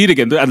never see it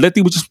again. The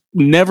Atleti would just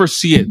never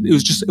see it.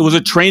 It was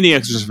a training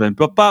exercise for them.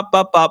 Bop,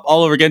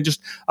 all over again.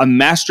 Just a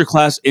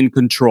masterclass in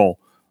control.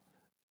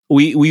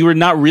 We were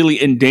not really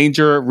in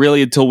danger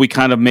really until we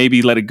kind of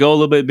maybe let it go a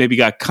little bit, maybe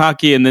got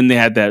cocky, and then they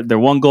had their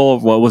one goal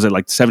of, what was it,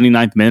 like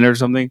 79th minute or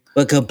something?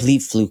 A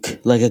complete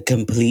fluke. Like a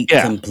complete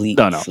fluke.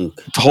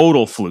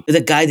 Total fluke. The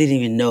guy didn't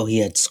even know he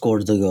had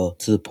scored the goal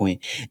to the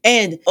point.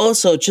 And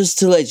also, just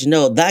to let you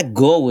know, that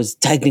goal was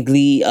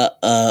technically a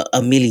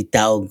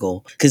Militao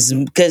goal. Because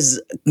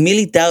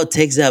Militao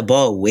takes that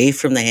ball away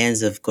from the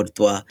hands of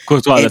Courtois.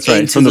 That's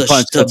right. From the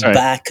punch. The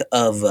back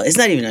of, it's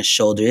not even a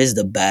shoulder, it's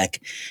the back.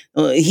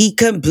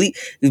 Hermoso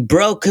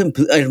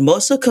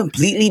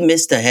completely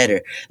missed the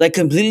header, like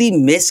completely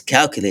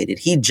miscalculated.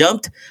 He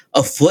jumped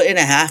a foot and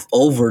a half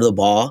over the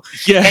ball.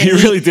 Yeah, he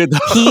really did.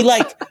 He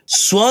like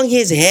swung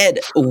his head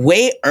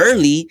way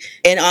early,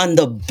 and on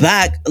the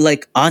back,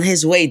 like on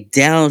his way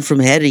down from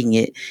heading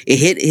it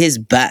hit his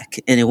back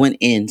and it went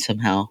in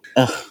somehow.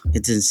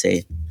 It's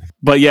insane.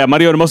 But yeah,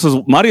 Mario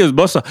Hermoso,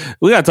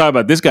 we gotta talk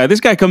about this guy. This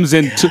guy comes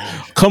in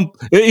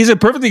he's a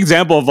perfect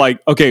example of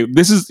like, okay,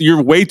 you're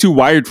way too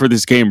wired for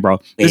this game, bro.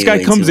 This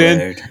guy comes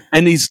in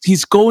and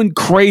he's going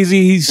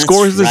crazy. He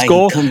scores this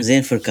goal. He comes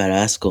in for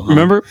Carrasco. Huh?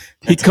 Remember?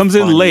 He comes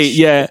in late,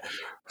 yeah.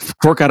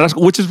 For Carrasco,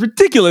 which is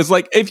ridiculous.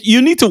 Like, if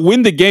you need to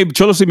win the game,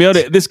 Cholo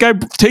Simeone, this guy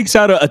takes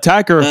out an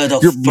attacker.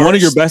 One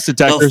of your best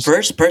attackers. The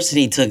first person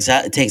he takes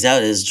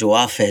out is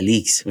Joao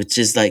Felix, which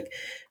is like,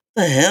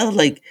 the hell?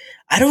 Like,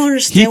 I don't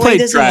understand why he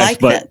doesn't like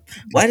that.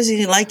 Why does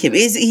he like him?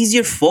 He's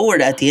your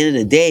forward at the end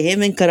of the day,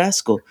 him and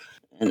Carrasco.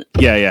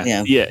 Yeah.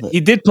 He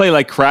did play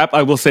like crap,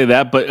 I will say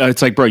that, but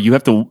it's like, bro, you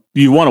want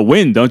to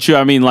win, don't you?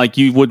 I mean, like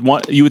you would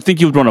think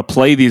you would want to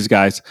play these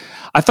guys.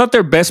 I thought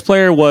their best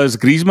player was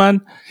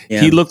Griezmann. Yeah.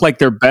 He looked like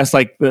their best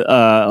like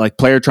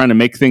player trying to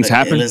make things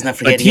happen. Let's not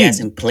forget he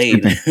hasn't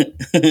played.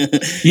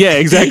 Yeah,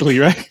 exactly,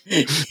 right?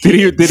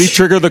 Did he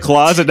trigger the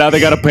clause and now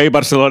they got to pay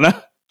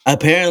Barcelona?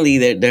 Apparently,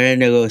 they're in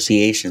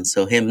negotiations.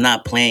 So him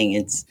not playing,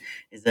 it's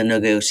a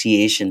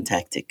negotiation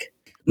tactic.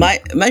 My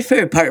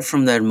favorite part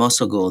from the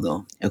Hermoso goal,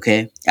 though,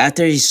 okay?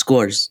 After he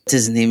scores,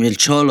 his name, El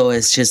Cholo,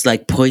 is just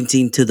like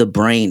pointing to the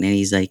brain. And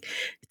he's like,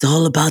 it's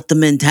all about the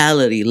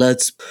mentality.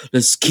 Let's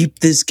keep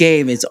this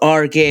game. It's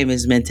our game,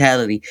 his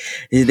mentality.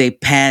 They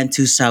pan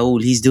to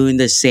Saul. He's doing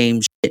the same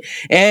shit.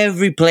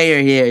 Every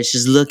player here is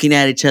just looking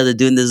at each other,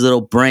 doing this little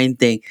brain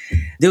thing.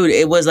 Dude,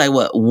 it was like,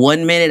 what,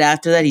 1 minute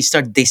after that,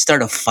 they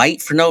start a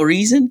fight for no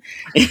reason.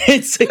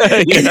 It's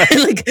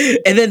like,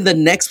 and then the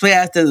next play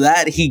after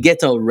that, he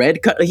gets a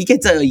red card. He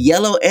gets a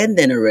yellow and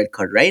then a red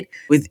card, right?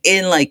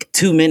 Within like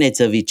 2 minutes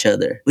of each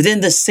other.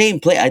 Within the same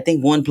play, I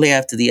think one play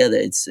after the other,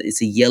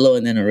 it's a yellow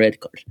and then a red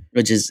card.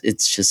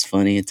 It's just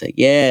funny. It's like,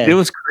 yeah. It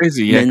was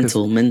crazy, yeah.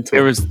 Mental.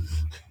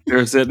 There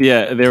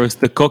was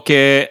the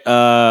Coque,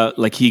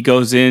 like he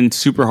goes in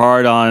super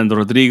hard on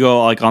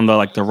Rodrigo, like on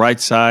the right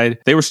side.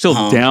 They were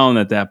still down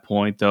at that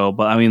point though,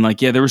 but I mean,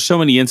 like, yeah, there were so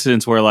many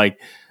incidents where like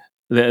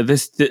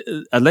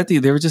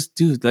Atleti, they were just,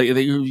 dude, like,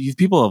 you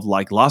people have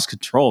like lost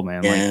control,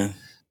 man. Yeah. Like,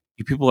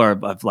 you people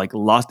have like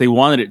lost. They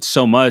wanted it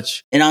so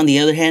much. And on the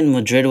other hand,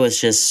 Madrid was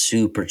just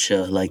super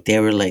chill. Like they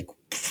were like,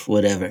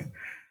 whatever.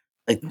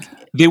 Like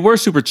they were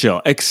super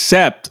chill,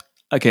 except.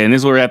 Okay, and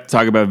this is where we have to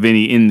talk about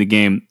Vinny in the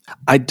game.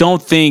 I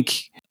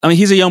mean,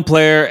 he's a young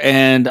player,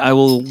 and I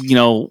will,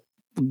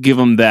 give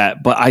him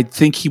that. But I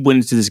think he went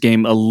into this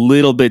game a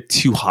little bit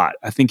too hot.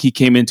 I think he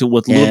came into it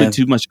with a little bit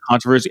too much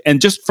controversy. And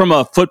just from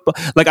a football,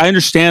 like I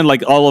understand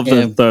like all of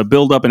the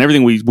build-up and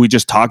everything we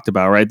just talked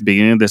about, right, at the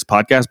beginning of this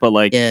podcast. But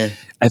like,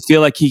 I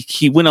feel like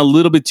he went a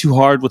little bit too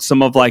hard with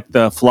some of like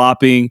the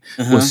flopping,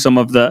 with some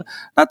of the,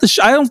 I think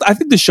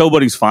the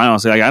showboating's fine,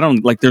 honestly. Like, I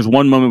don't, like there's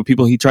one moment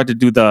where he tried to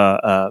do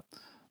the,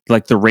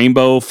 like the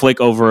rainbow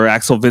flick over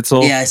Axel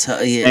Witsel. Yeah, I saw.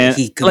 Yeah,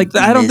 and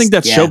I don't think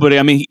that's showboating.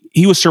 I mean,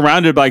 he was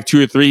surrounded by like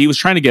 2 or 3. He was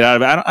trying to get out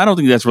of it. I don't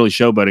think that's really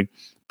showboating.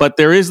 But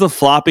there is the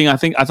flopping. I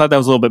thought that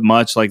was a little bit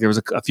much. Like there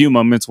was a few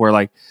moments where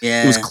like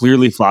it was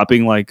clearly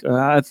flopping. Like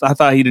I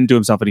thought he didn't do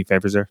himself any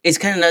favors there. It's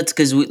kind of nuts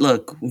because we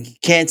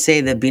can't say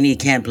that Bini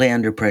can't play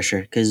under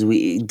pressure because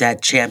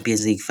that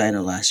Champions League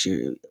final last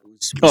year.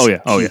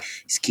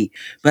 It's key.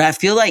 But I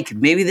feel like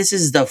maybe this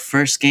is the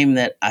first game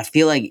that I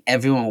feel like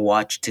everyone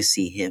watched to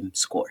see him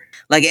score.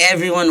 Like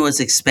everyone was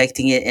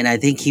expecting it, and I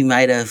think he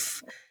might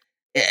have.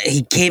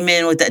 He came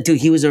in with that dude.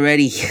 He was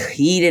already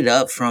heated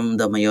up from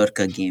the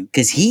Mallorca game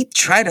because he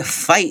tried to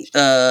fight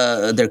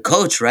their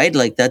coach, right?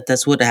 Like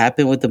that's what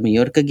happened with the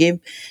Mallorca game.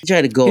 He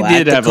tried to go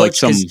at the coach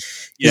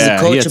because the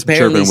coach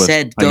apparently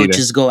said, "Don't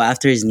just go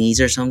after his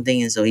knees or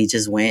something," and so he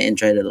just went and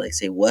tried to like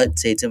say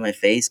it to my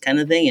face kind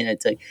of thing, and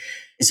it's like.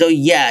 So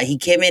yeah, he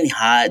came in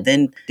hot.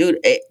 Then, dude,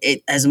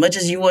 it as much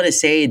as you want to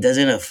say it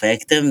doesn't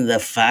affect him, the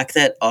fact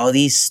that all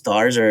these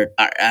stars are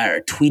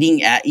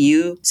tweeting at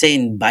you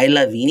saying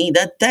 "Baila Vini,"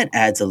 that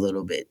adds a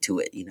little bit to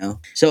it, you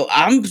know. So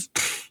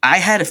I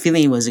had a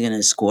feeling he wasn't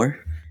gonna score.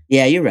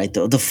 Yeah, you're right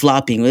though. The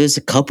flopping, there's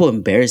a couple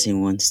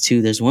embarrassing ones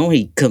too. There's one where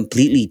he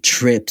completely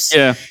trips.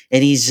 Yeah,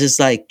 and he's just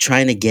like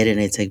trying to get in.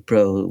 It's like,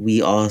 bro,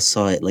 we all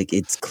saw it. Like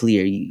it's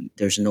clear.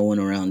 There's no one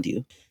around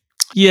you.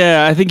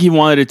 Yeah, I think he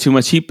wanted it too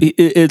much.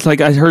 It's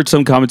like I heard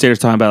some commentators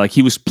talking about like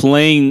he was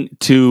playing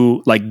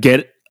to like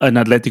get an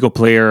Atletico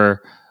player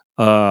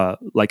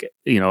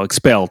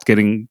expelled,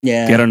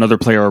 get another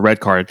player a red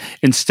card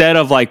instead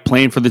of like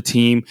playing for the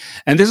team.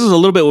 And this is a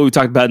little bit what we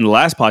talked about in the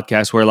last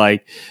podcast where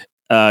like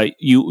I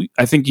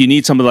think you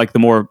need some of like the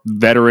more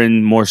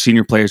veteran, more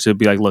senior players to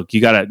be like, look,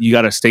 you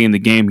gotta stay in the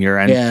game here,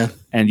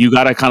 and you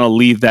gotta kind of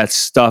leave that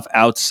stuff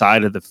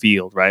outside of the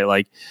field, right?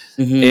 Like,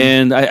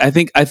 and I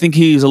think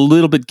he's a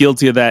little bit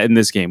guilty of that in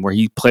this game, where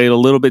he played a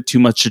little bit too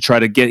much to try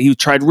to get. He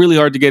tried really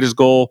hard to get his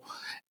goal,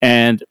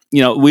 and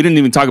we didn't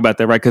even talk about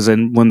that, right? Because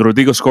when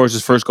Rodrigo scores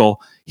his first goal,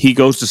 he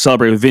goes to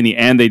celebrate with Vinny,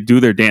 and they do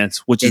their dance,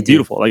 which is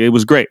beautiful. Like it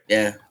was great.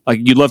 Yeah,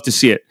 like you'd love to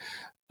see it.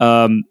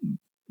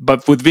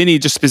 But with Vinny,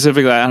 just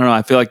specifically, I don't know.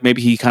 I feel like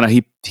maybe he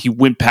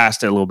went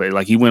past it a little bit.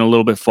 Like he went a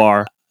little bit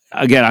far.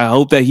 Again, I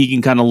hope that he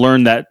can kind of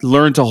learn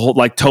to hold,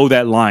 like toe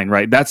that line,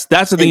 right? That's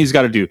the thing he's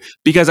got to do,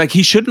 because like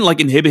he shouldn't like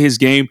inhibit his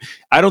game.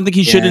 I don't think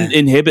he shouldn't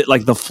inhibit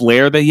like the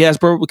flair that he has,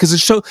 bro. Because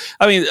it's so.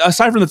 I mean,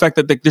 aside from the fact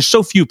that there's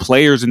so few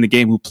players in the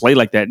game who play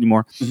like that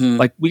anymore.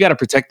 Like we got to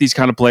protect these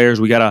kind of players.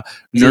 We got to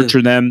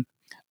nurture them.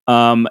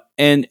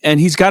 And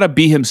he's got to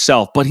be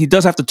himself, but he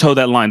does have to toe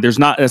that line. That's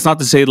not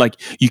to say like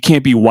you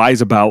can't be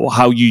wise about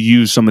how you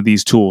use some of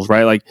these tools,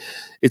 right? Like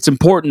it's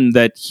important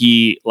that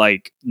he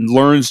like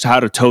learns how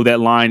to toe that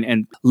line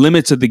and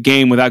limits of the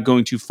game without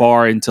going too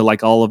far into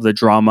like all of the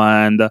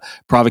drama and the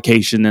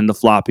provocation and the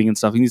flopping and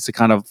stuff. He needs to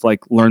kind of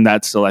like learn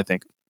that still, I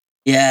think.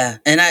 Yeah,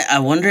 and I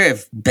wonder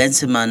if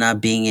Benzema not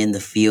being in the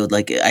field,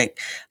 because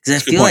I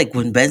feel like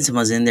when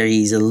Benzema's in there,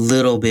 he's a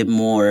little bit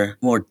more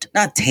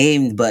not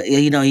tamed, but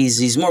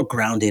he's more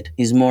grounded.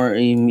 He's more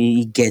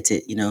he gets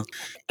it.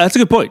 That's a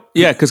good point.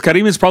 Yeah, because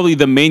Karim is probably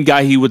the main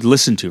guy he would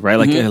listen to, right?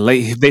 Like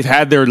they've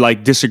had their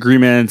like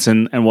disagreements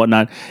and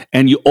whatnot,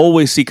 and you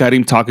always see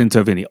Karim talking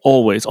to Vinny.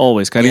 Always.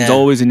 Karim's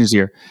always in his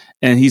ear,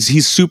 and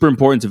he's super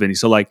important to Vinny.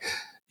 So like,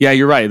 yeah,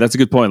 you're right. That's a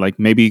good point. Like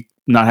maybe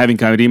not having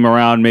Karim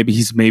around, maybe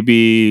he's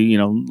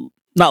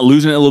not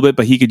losing it a little bit,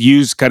 but he could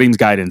use Karim's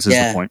guidance is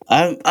the point.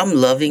 I'm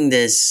loving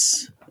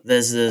this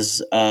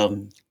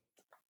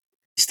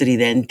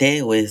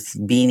Tridente with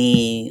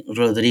Bini,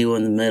 Rodrigo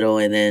in the middle,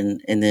 and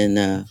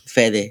then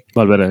Fede.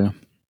 Valverde.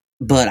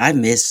 But I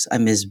miss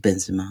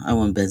Benzema. I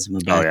want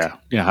Benzema back. Oh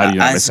yeah. How do you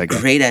not miss that guy?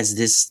 As great as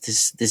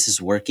this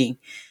is working,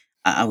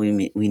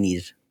 we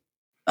need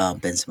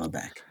Benzema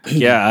back.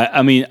 Yeah,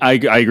 I mean, I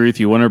agree with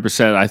you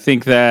 100%. I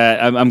think that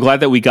I'm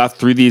glad that we got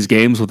through these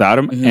games without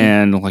him,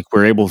 and like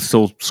we're able to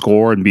still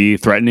score and be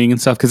threatening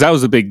and stuff. Because that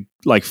was a big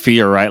like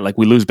fear, right? Like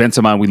we lose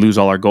Benzema and we lose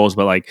all our goals,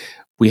 but like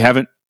we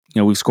haven't.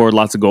 We've scored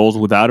lots of goals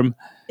without him.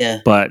 Yeah.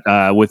 But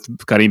with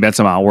Karim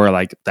Benzema, we're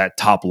like that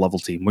top level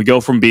team. We go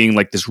from being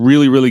like this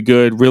really, really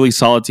good, really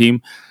solid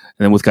team.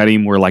 And then with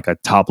Karim, we're like a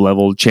top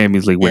level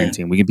Champions League winning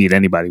team. We can beat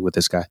anybody with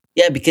this guy.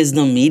 Yeah, because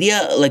the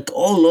media, like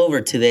all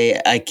over today,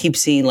 I keep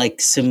seeing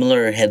like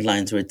similar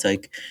headlines where it's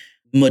like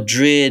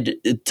Madrid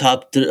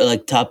top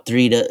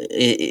three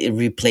it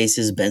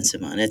replaces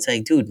Benzema, and it's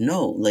like, dude,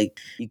 no, like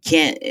you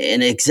can't.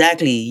 And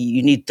exactly,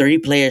 you need 30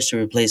 players to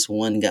replace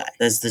one guy.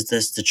 That's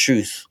the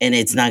truth, and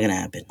it's not gonna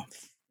happen.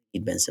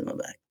 Need Benzema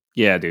back.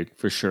 Yeah, dude,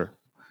 for sure.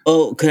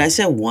 Oh, could I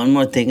say one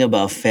more thing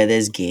about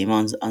Fede's game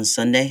on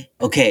Sunday?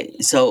 Okay,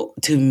 so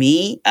to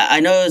me, I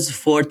know it's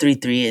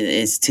 4-3-3, and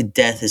it's to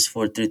death is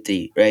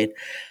 4-3-3, right?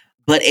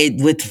 But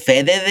with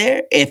Fede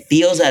there, it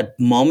feels at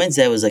moments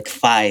that it was like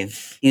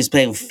 5. He was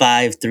playing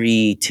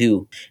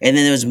 5-3-2, and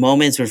then there was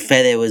moments where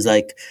Fede was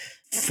like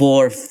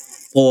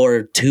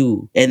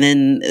 4-4-2, and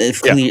then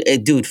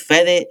dude,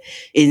 Fede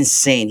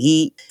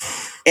insane.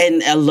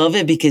 And I love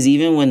it because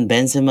even when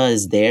Benzema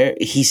is there,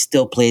 he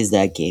still plays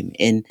that game.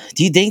 And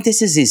do you think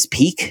this is his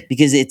peak?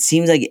 Because it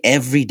seems like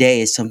every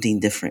day is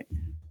something different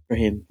for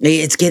him.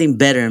 It's getting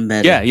better and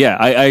better. Yeah,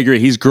 I agree.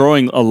 He's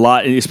growing a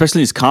lot,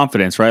 especially his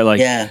confidence, right?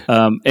 Like,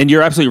 and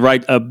you're absolutely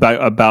right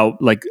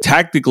about like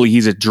tactically,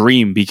 he's a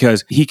dream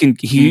because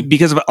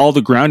because of all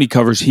the ground he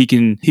covers,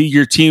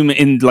 your team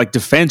in like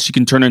defense, you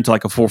can turn into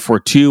like a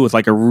 4-4-2 with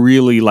like a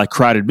really like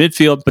crowded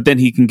midfield, but then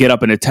he can get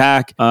up and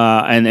attack,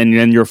 and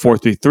then you're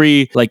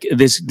 4-3-3. Like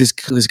this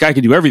guy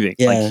can do everything.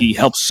 Yeah. Like he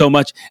helps so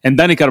much. And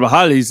Dani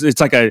Carvajal,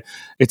 it's like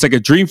a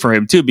dream for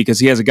him too because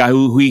he has a guy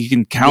who he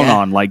can count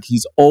on. Like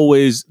he's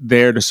always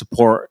there to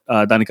support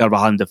Dani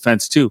Carvajal in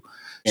defense too.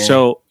 Yeah.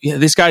 So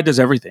this guy does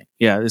everything.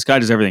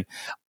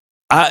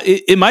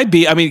 It might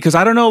be. I mean, because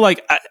I don't know.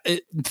 Like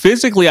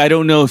physically, I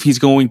don't know if he's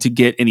going to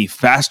get any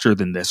faster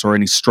than this or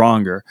any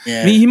stronger.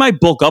 Yeah. I mean, he might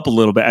bulk up a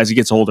little bit as he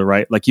gets older,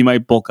 right? Like he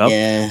might bulk up.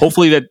 Yeah.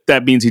 Hopefully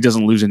that means he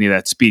doesn't lose any of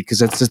that speed because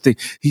that's the thing.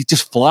 He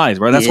just flies,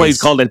 right? That's why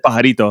he's called El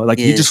Pajarito. Like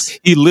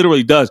he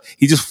literally does.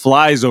 He just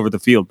flies over the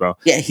field, bro.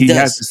 Yeah, he does.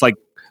 Has this like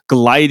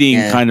gliding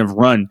kind of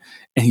run,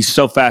 and he's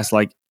so fast.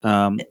 Like.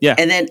 And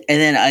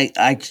then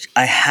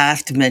I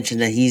have to mention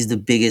that he's the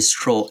biggest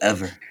troll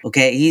ever.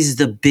 Okay, he's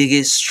the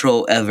biggest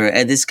troll ever,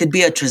 and this could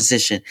be a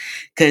transition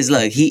because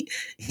look,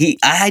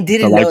 I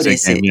didn't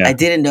notice it. I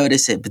didn't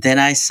notice it, but then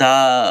I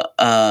saw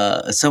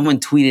someone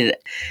tweeted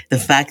the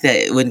fact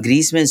that when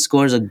Griezmann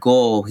scores a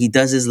goal, he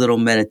does his little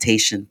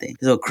meditation thing.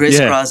 So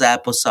crisscross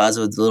applesauce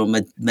with little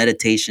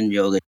meditation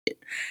yoga shit.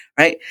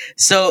 Right,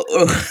 so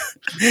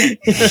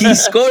he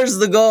scores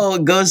the goal,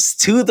 goes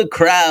to the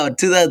crowd,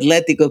 to the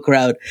Atletico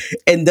crowd,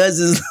 and does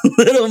his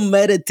little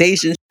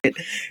meditation shit.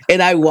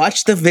 And I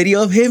watched the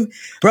video of him,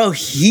 bro.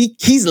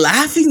 He's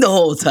laughing the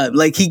whole time,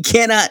 like he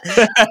cannot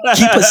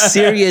keep a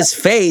serious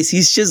face.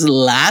 He's just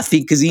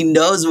laughing because he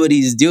knows what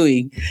he's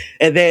doing.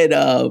 And then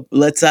the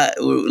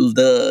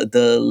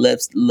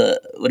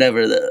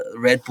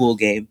Red Bull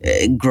game,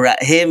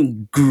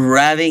 him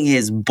grabbing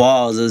his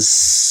balls is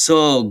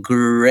so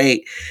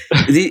great.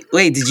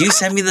 Did you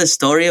send me the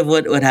story of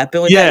what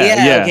happened with that?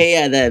 Yeah. Okay,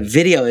 yeah. That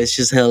video is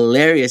just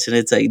hilarious, and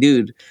it's like,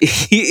 dude,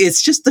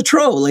 it's just the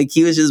troll. Like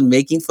he was just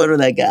making fun of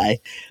that guy.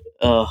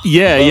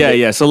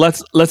 Yeah. So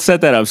let's set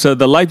that up. So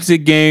the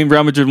Leipzig game,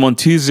 Real Madrid won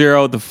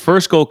 2-0. The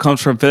first goal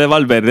comes from Fede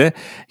Valverde.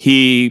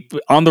 He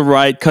on the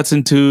right cuts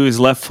into his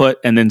left foot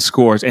and then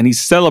scores. And he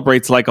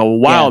celebrates like a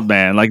wild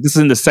man. Like this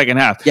is in the second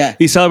half. Yeah,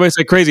 he celebrates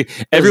like crazy.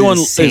 Everyone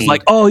is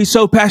like, "Oh, he's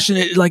so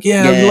passionate!" Like,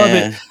 I love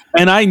it.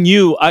 And I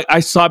knew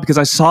I saw it because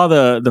I saw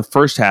the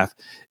first half.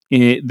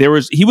 He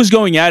was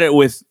going at it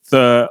with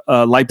the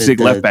Leipzig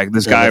left back.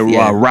 This guy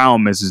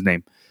Raum is his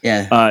name.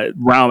 Yeah,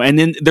 Raum. And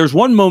then there's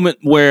one moment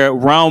where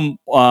Raum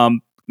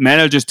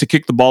manages to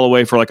kick the ball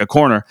away for like a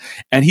corner,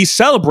 and he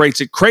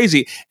celebrates it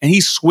crazy, and he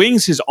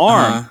swings his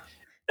arm.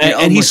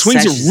 And he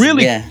swings it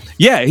really,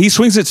 he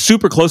swings it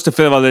super close to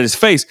Fede Valverde's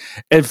face,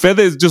 and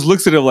Fede just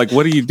looks at him like,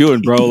 "What are you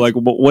doing, bro? Like,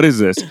 what is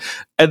this?"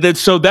 And then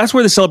so that's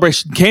where the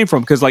celebration came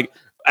from, because like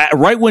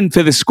right when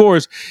Fede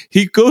scores,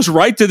 he goes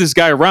right to this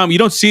guy Raum. You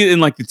don't see it in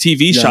like the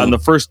TV shot in the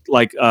first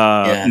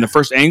in the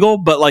first angle,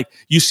 but like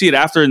you see it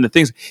after in the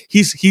things.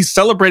 He's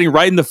celebrating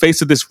right in the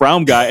face of this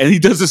Raum guy, and he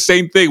does the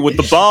same thing with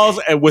the balls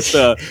and with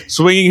the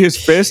swinging his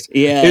fist.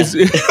 Yeah,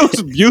 it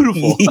was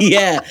beautiful.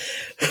 Yeah.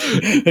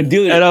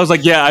 Dude, and I was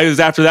like, I was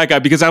after that guy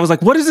because I was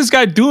like, what is this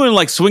guy doing?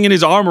 Like swinging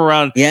his arm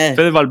around Fede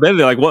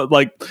Valverde. Like what?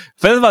 Like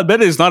Fede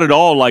Valverde is not at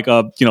all like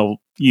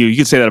you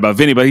could say that about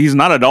Vinny, but he's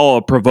not at all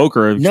a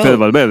provoker of Fede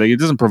Valverde. He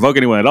doesn't provoke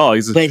anyone at all.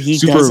 He's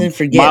super doesn't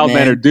forget,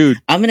 mild-mannered dude.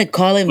 I'm gonna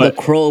call him the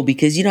crow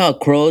because you know how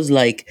crows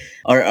like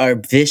are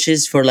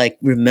vicious for like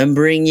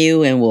remembering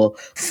you and will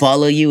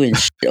follow you and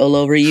shit all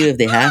over you if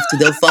they have to.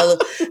 They'll follow.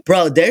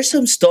 Bro, there's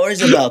some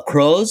stories about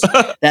crows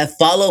that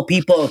follow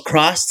people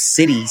across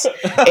cities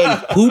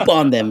and poop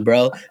on them,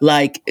 bro.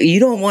 Like you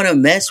don't want to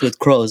mess with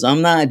crows.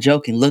 I'm not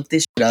joking. Look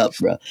this shit up,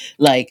 bro.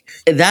 Like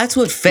that's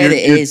what Fede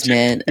is,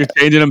 man. You're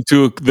changing him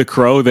to the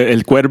crow, the El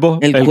Cuervo.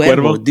 El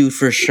Cuervo, dude,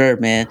 for sure,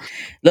 man.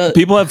 Look,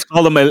 people have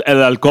called him El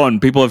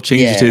Halcón. People have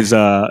changed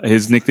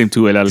his nickname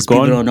to El Halcón.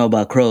 People don't know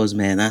about crows,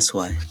 man. That's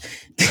why.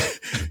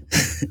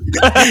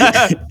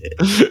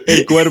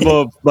 El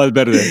Cuervo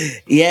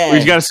Valverde. Yeah,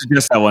 we gotta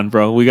suggest that one,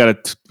 bro. We gotta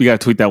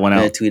tweet that one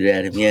out. I tweeted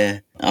at him. Yeah.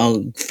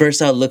 I'll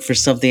look for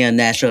something on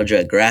National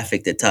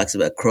Geographic that talks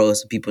about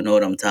crows so people know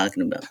what I'm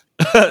talking about.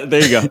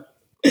 There you go.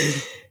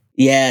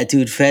 Yeah,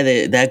 dude,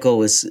 Fede, that goal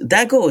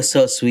was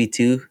so sweet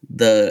too.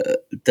 The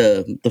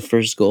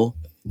first goal.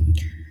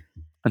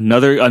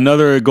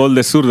 Another goal de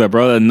zurda,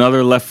 bro.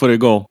 Another left-footed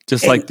goal,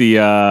 just like the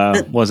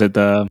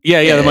the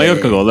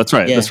Mallorca goal. That's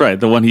right. That's right.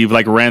 The one he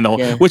like ran the whole.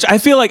 Yeah. Which I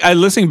feel like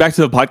listening back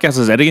to the podcast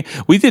as editing,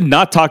 we did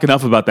not talk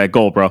enough about that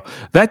goal, bro.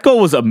 That goal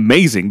was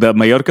amazing. The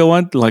Mallorca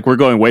one, like we're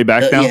going way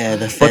back now. Yeah,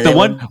 but the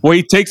one where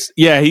he takes,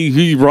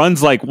 he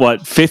runs like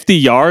 50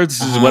 yards,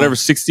 whatever,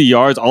 60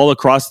 yards all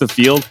across the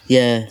field.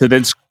 Yeah. To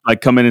then like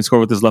come in and score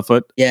with his left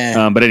foot.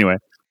 Yeah. But anyway.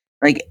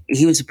 Like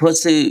he was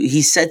supposed to,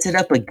 he sets it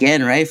up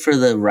again, right, for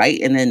the right,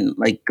 and then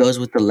like goes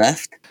with the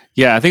left.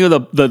 Yeah, I think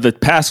the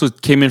pass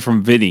came in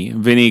from Vinny.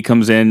 Vinny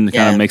comes in,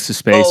 kind of makes the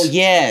space. Oh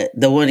yeah,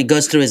 the one that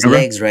goes through his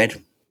legs, right?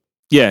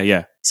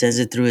 Yeah. Sends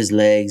it through his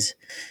legs.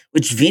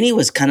 Which Vini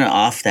was kind of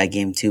off that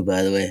game too,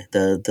 by the way.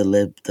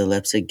 The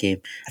Leipzig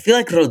game. I feel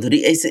like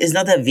Rodrigo. It's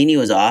not that Vini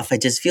was off. I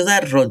just feel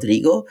that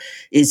Rodrigo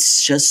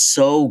is just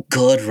so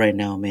good right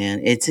now, man.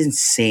 It's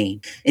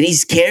insane, and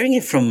he's carrying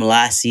it from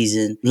last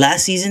season.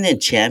 Last season in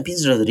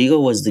Champions, Rodrigo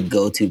was the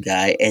go-to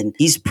guy, and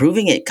he's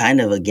proving it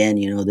kind of again.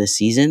 This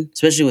season,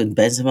 especially with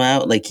Benzema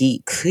out, like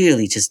he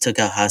clearly just took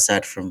out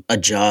Hazard from a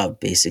job,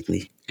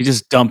 basically. He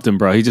just dumped him,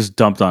 bro. He just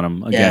dumped on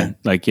him again.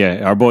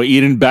 Our boy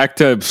Eden back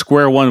to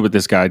square one with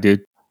this guy,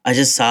 dude. I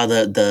just saw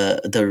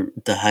the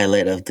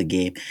highlight of the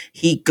game.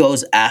 He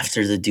goes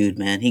after the dude,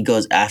 man. He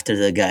goes after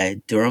the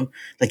guy, Durham.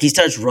 Like he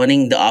starts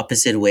running the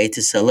opposite way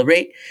to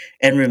celebrate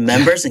and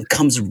remembers and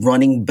comes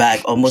running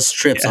back, almost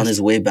trips on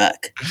his way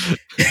back.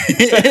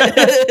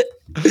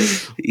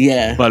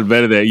 Yeah.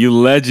 Valverde, you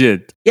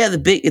legend. Yeah, the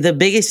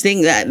biggest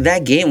thing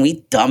that game,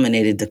 we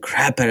dominated the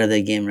crap out of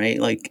that game, right?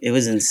 Like it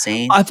was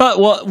insane. I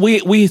thought,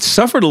 we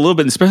suffered a little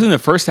bit, especially in the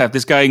first half.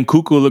 This guy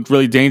Nkunku looked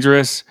really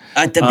dangerous.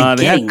 At the beginning,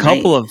 they had a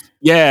couple of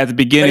at the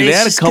beginning they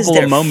had a couple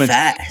of moments.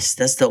 Fast.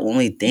 That's the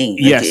only thing.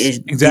 Like, yes,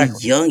 exactly.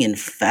 They're young and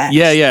fast.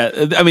 Yeah.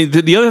 I mean,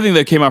 the other thing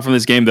that came out from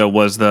this game though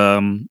was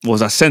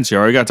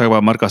Asensio. We got to talk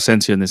about Marco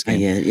Asensio in this game.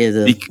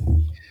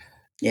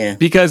 Yeah.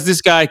 Because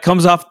this guy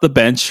comes off the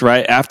bench,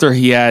 right, after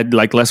he had,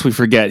 like, lest we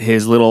forget,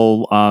 his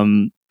little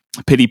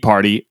pity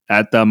party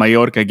at the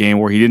Mallorca game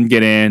where he didn't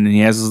get in and he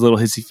has his little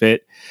hissy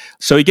fit.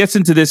 So he gets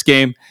into this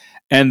game,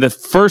 and the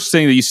first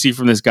thing that you see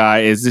from this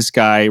guy is this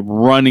guy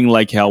running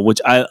like hell, which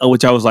I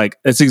was like,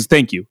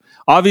 thank you.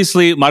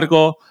 Obviously,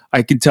 Marco,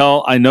 I can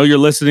tell, I know you're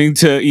listening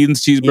to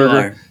Eden's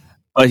Cheeseburger,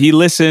 but he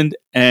listened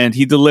and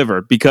he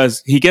delivered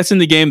because he gets in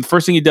the game. The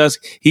first thing he does,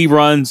 he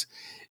runs,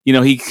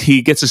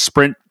 he gets a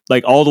sprint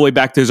like all the way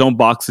back to his own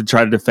box to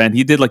try to defend.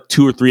 He did like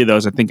 2 or 3 of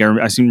those. I think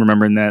I seem to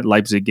remember in that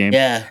Leipzig game.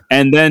 Yeah.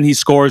 And then he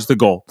scores the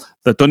goal.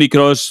 The Toni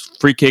Kroos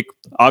free kick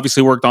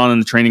obviously worked on in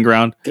the training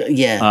ground.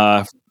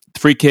 Yeah.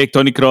 Free kick,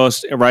 Toni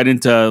Kroos right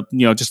into,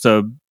 just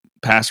a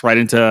pass right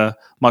into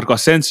Marco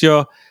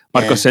Asensio.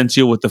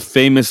 Asensio with the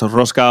famous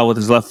Rosca with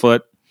his left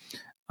foot.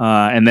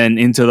 And then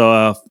into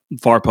the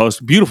far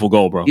post. Beautiful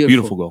goal, bro.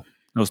 Beautiful goal.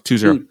 It was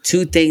 2-0.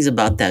 Two things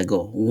about that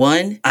goal.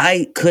 One,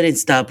 I couldn't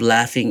stop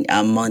laughing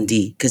at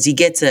Mendy because he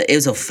gets it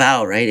was a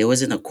foul, right? It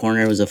wasn't a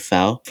corner, it was a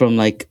foul from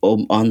like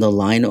on the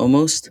line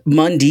almost.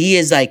 Mendy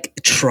is like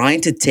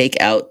trying to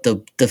take out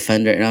the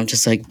defender, and I'm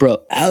just like, bro,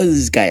 how is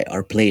this guy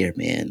our player,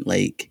 man?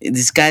 Like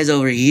this guy's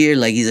over here,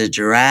 like he's a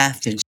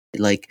giraffe and shit.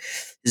 Like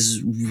this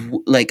is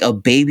like a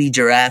baby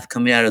giraffe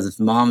coming out of his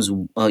mom's,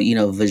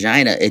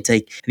 vagina. It's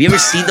like, have you ever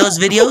seen those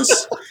videos?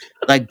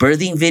 Like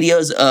birthing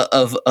videos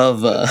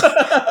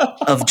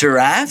of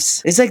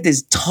giraffes. It's like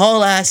this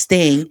tall ass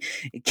thing.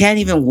 It can't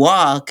even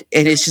walk,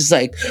 and it's just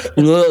like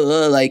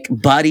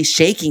body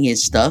shaking and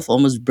stuff,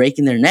 almost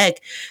breaking their neck.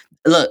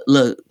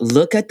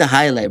 Look at the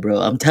highlight, bro.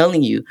 I'm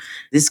telling you,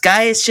 this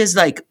guy is just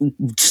like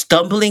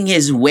stumbling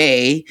his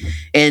way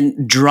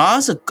and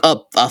draws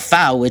a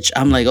foul, which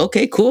I'm like,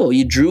 okay, cool.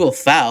 You drew a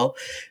foul.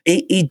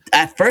 He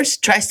at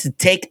first tries to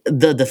take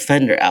the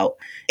defender out,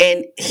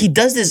 and he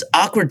does this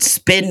awkward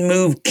spin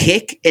move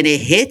kick, and it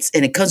hits,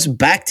 and it comes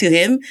back to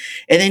him,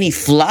 and then he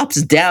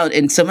flops down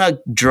and somehow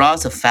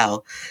draws a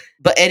foul.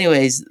 But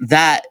anyways,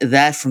 that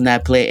from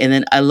that play, and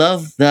then I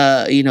love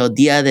the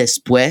Dia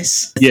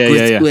Después.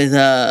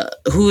 With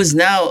who is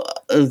now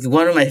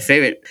one of my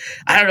favorite.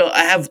 I don't know.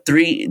 I have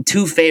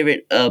two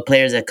favorite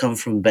players that come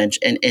from bench,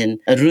 and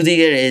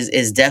Rudiger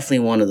is definitely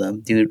one of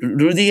them, dude.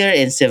 Rudiger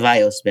and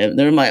Ceballos, man,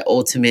 they're my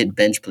ultimate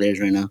bench players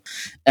right now.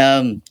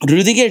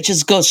 Rudiger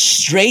just goes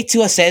straight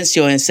to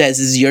Asensio and says,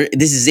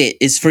 "This is it.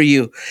 It's for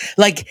you."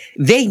 Like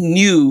they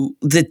knew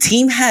the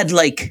team had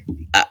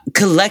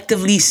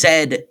collectively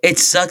said, "It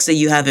sucks that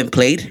you haven't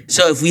played.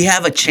 So if we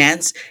have a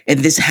chance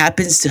and this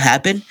happens to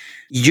happen,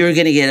 you're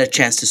going to get a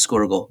chance to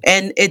score a goal."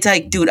 And it's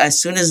like, dude, as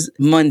soon as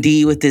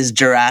Mendy with his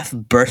giraffe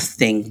birth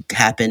thing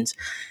happens,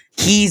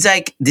 he's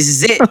like, this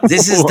is it.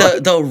 This is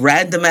the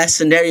random ass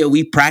scenario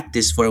we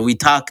practiced for. We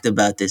talked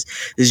about this.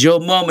 This is your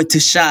moment to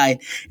shine.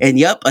 And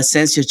yep,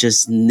 Asensio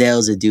just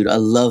nails it, dude. I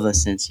love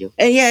Asensio.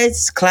 And yeah,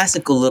 it's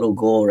classical little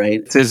goal,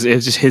 right? It's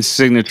just his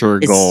signature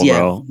goal,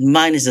 bro.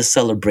 Mine is a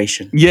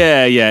celebration.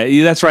 Yeah,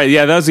 that's right.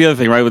 Yeah, that was the other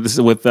thing, right?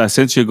 With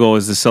Asensio goal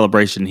is the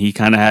celebration. He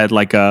kind of had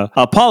like a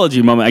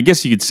apology moment. I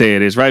guess you could say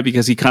it is, right?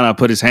 Because he kind of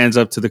put his hands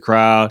up to the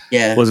crowd.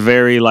 Yeah. Was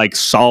very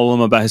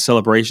solemn about his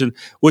celebration,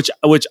 which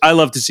I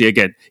love to see.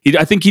 Again,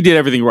 I think he did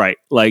everything right.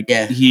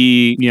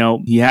 He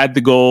had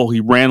the goal. He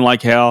ran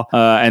like hell.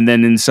 And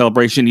then in the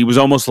celebration, he was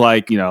almost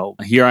like,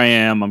 here I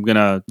am. I'm going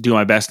to do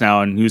my best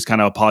now. And he was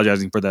kind of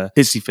apologizing for the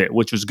hissy fit,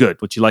 which was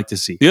good, which you like to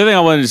see. The other thing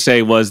I wanted to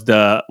say was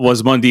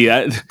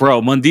Mendy.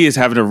 Bro, Mendy is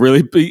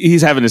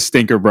he's having a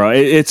stinker, bro.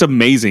 It's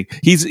amazing.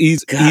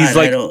 He's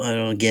like, I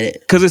don't get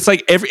it. Because it's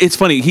like, it's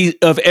funny.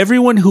 Of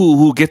everyone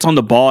who gets on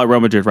the ball at Real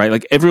Madrid, right?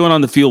 Like everyone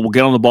on the field will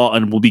get on the ball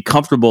and will be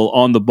comfortable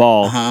on the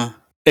ball. Uh-huh.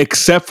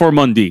 except for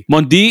Mundi.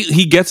 Mundi,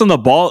 he gets on the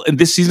ball, and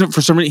this season,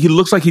 for some reason, he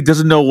looks like he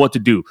doesn't know what to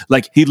do.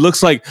 Like, he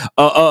looks like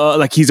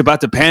he's about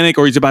to panic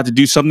or he's about to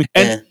do something.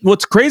 And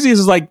what's crazy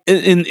is like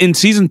in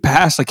season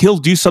past, like he'll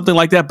do something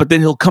like that, but then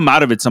he'll come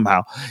out of it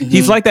somehow. Mm-hmm.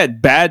 He's like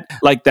that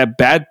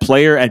bad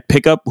player at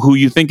pickup who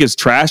you think is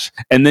trash,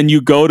 and then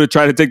you go to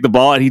try to take the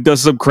ball, and he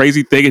does some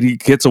crazy thing, and he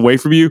gets away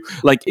from you.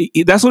 Like,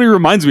 that's what he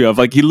reminds me of.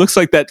 Like, he looks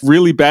like that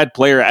really bad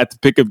player at the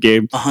pickup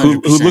game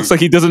who looks like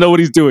he doesn't know what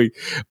he's doing,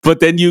 but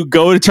then you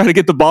go to try to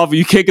get the ball, but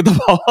you can't get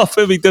the ball off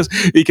him. He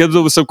comes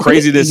up with some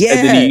craziness,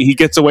 and then he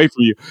gets away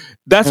from you.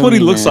 That's what he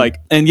looks like.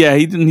 And yeah,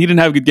 he didn't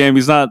have a good game.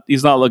 He's not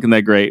looking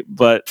that great.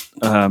 But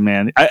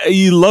man,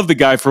 you love the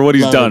guy for what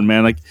he's done,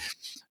 man. Like,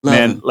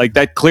 like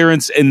that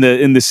clearance in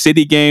the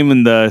City game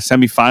in the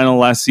semifinal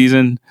last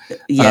season,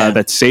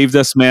 that saved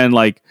us, man.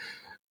 Like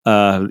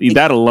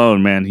that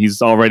alone, man,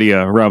 he's already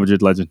a Real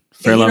Madrid legend.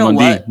 Ferland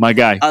Mendy, my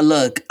guy.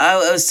 Look, I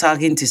was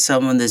talking to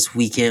someone this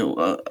weekend.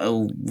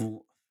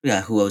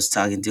 Who I was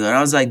talking to, and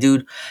I was like,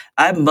 dude,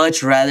 I'd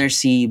much rather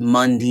see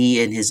Mundi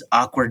and his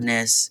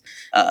awkwardness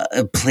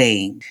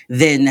playing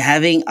than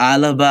having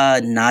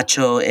Alaba,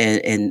 Nacho,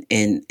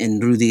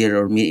 and Rudiger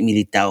or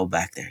Militao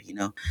back there.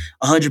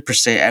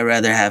 100%. I'd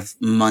rather have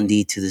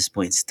Mundi to this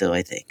point still,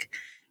 I think.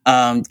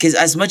 Because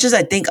as much as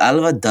I think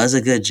Alaba does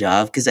a good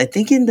job, because I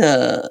think in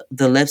the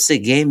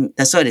Leipzig game,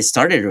 that's what it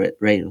started with,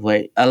 right?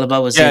 Where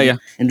Alaba was and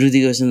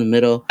Rudiger was in the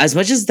middle. As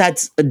much as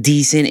that's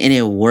decent and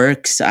it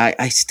works,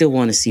 I still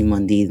want to see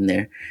Mundi in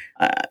there.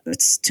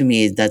 To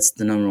me, that's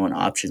the number one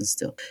option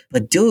still.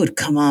 But dude,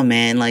 come on,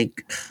 man!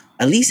 Like,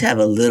 at least have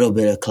a little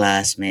bit of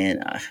class,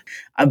 man.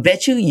 I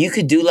bet you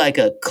could do like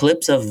a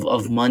clips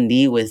of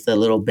Mundi with the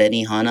little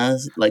Benny Hanna,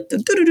 like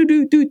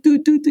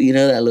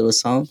that little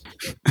song.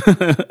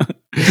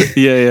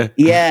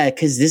 Yeah,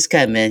 because this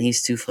guy, man,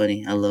 he's too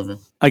funny. I love him.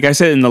 Like I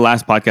said in the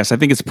last podcast, I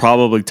think it's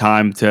probably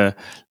time to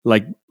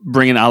like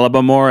bring in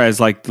Alaba more as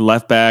like the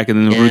left back,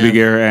 and then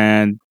Rudiger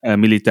and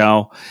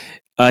Militao.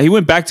 He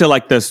went back to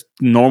like this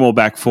normal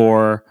back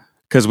four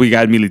because we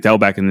got Militao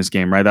back in this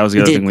game, right? That was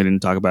the other thing we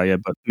didn't talk about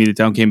yet. But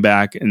Militao came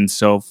back, and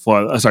so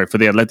for the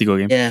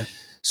Atletico game,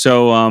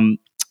 So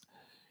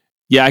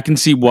I can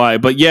see why,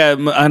 but yeah,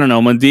 I don't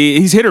know, Mundi,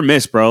 he's hit or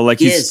miss, bro. Like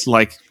he's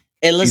like.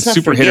 And let's not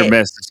super forget, hit or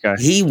miss, this guy.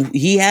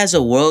 He has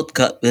a World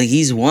Cup. Like,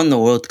 he's won the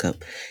World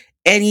Cup.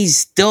 And he's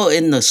still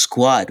in the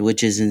squad,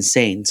 which is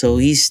insane. So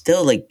he's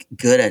still like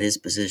good at his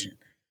position.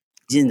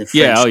 He's in the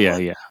French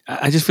squad.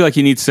 I just feel like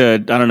he needs to, I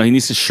don't know, he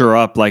needs to shore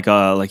up. Like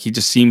he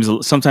just seems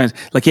sometimes,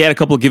 like he had a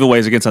couple of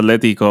giveaways against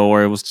Atletico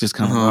where it was just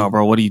kind of, oh,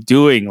 bro, what are you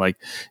doing? Like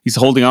he's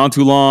holding on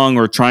too long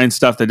or trying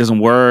stuff that doesn't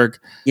work.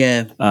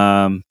 Yeah.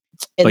 And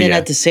then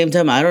at the same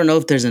time, I don't know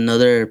if there's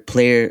another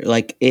player,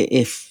 like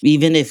if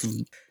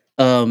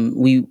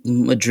Florentino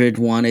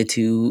wanted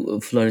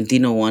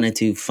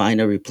to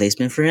find a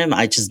replacement for him,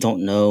 I just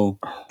don't know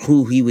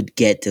who he would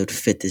get to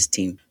fit this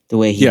team the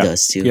way he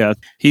does too. Yeah,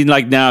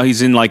 now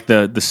he's in like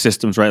the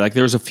systems, right? Like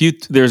there's a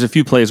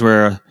few plays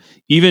where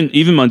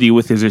even Mundi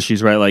with his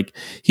issues, right? Like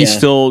he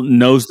still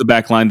knows the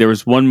back line. There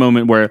was one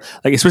moment where,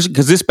 like, especially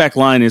because this back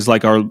line is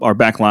like our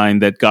back line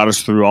that got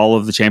us through all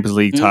of the Champions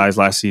League ties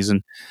last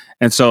season,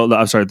 and so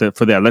I'm sorry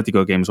for the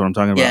Atletico game is what I'm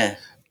talking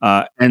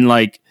about. And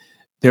like.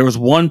 There was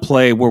one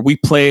play where we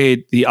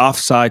played the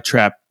offside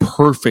trap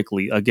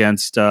perfectly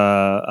against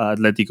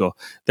Atletico.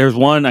 There's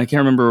one, I can't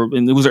remember,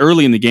 and it was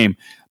early in the game,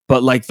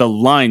 but like the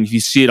line, if you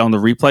see it on the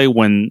replay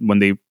when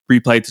they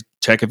replayed to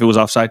check if it was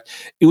offside,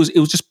 it was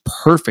just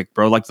perfect,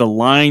 bro. Like the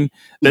line,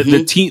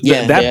 the team,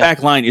 that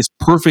back line is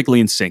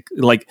perfectly in sync.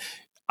 Like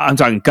I'm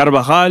talking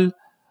Carvajal,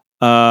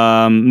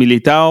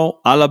 Militao,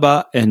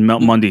 Alaba, and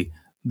Mundi.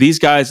 These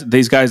guys,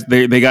 they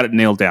got it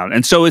nailed down.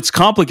 And so it's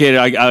complicated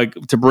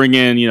to bring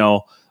in,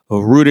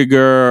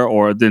 Rudiger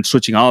or then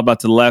switching Alaba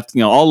to the left,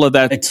 all of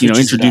that,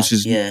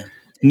 introduces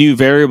new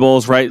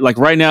variables, right? Like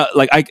right now,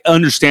 like I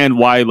understand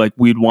why like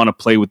we'd want to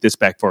play with this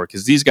back forward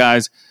because these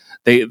guys,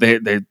 they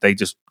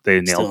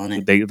nailed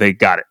it. They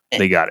got it.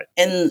 They got it.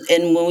 And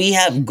when we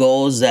have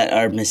goals that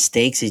are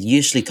mistakes, it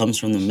usually comes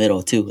from the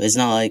middle too. It's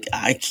not like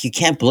you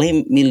can't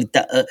blame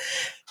Militao.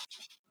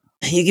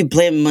 You can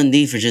blame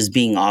Mundi for just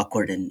being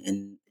awkward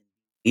and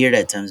weird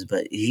at times,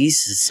 but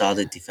he's a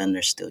solid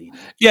defender still.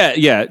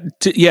 Yeah.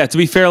 To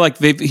be fair, like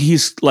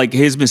he's like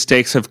his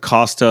mistakes have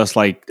cost us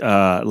like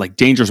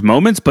dangerous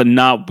moments, but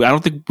not. I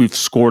don't think we've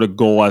scored a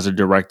goal as a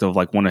direct of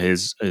like one of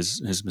his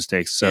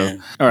mistakes. So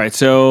all right,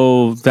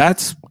 so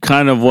that's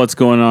kind of what's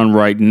going on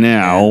right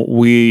now.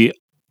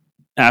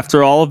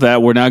 After all of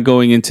that, we're now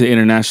going into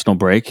international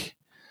break,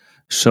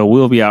 so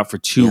we'll be out for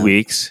 2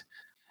 weeks,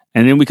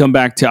 and then we come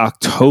back to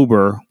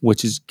October,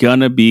 which is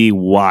gonna be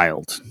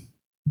wild.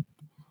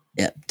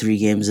 Yeah, 3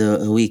 games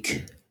a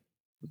week.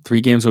 3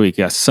 games a week,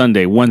 yeah.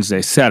 Sunday,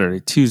 Wednesday, Saturday,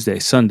 Tuesday,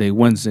 Sunday,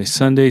 Wednesday,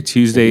 Sunday,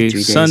 Tuesday,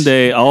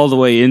 Sunday, all the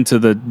way into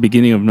the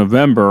beginning of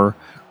November,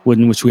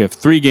 in which we have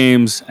 3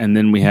 games, and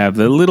then we have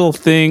the little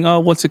thing,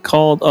 what's it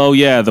called? Oh,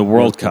 yeah, the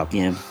World Cup.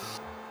 Yeah,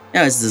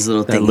 it's this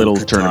little thing. That little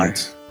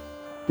tournament.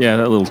 Yeah,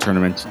 that little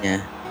tournament.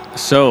 Yeah.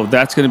 So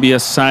that's going to be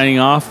us signing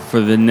off for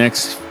the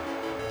next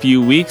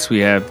few weeks. We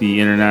have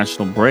the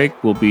international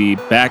break. We'll be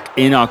back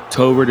in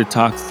October to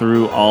talk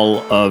through all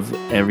of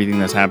everything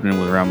that's happening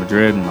with Real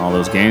Madrid and all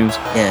those games.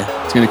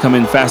 Yeah. It's going to come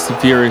in fast and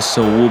furious,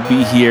 so we'll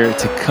be here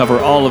to cover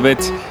all of it.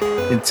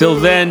 Until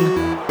then,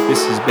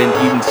 this has been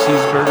Eden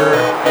Cheeseburger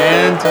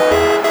and...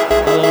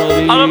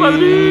 Hello,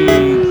 Madrid.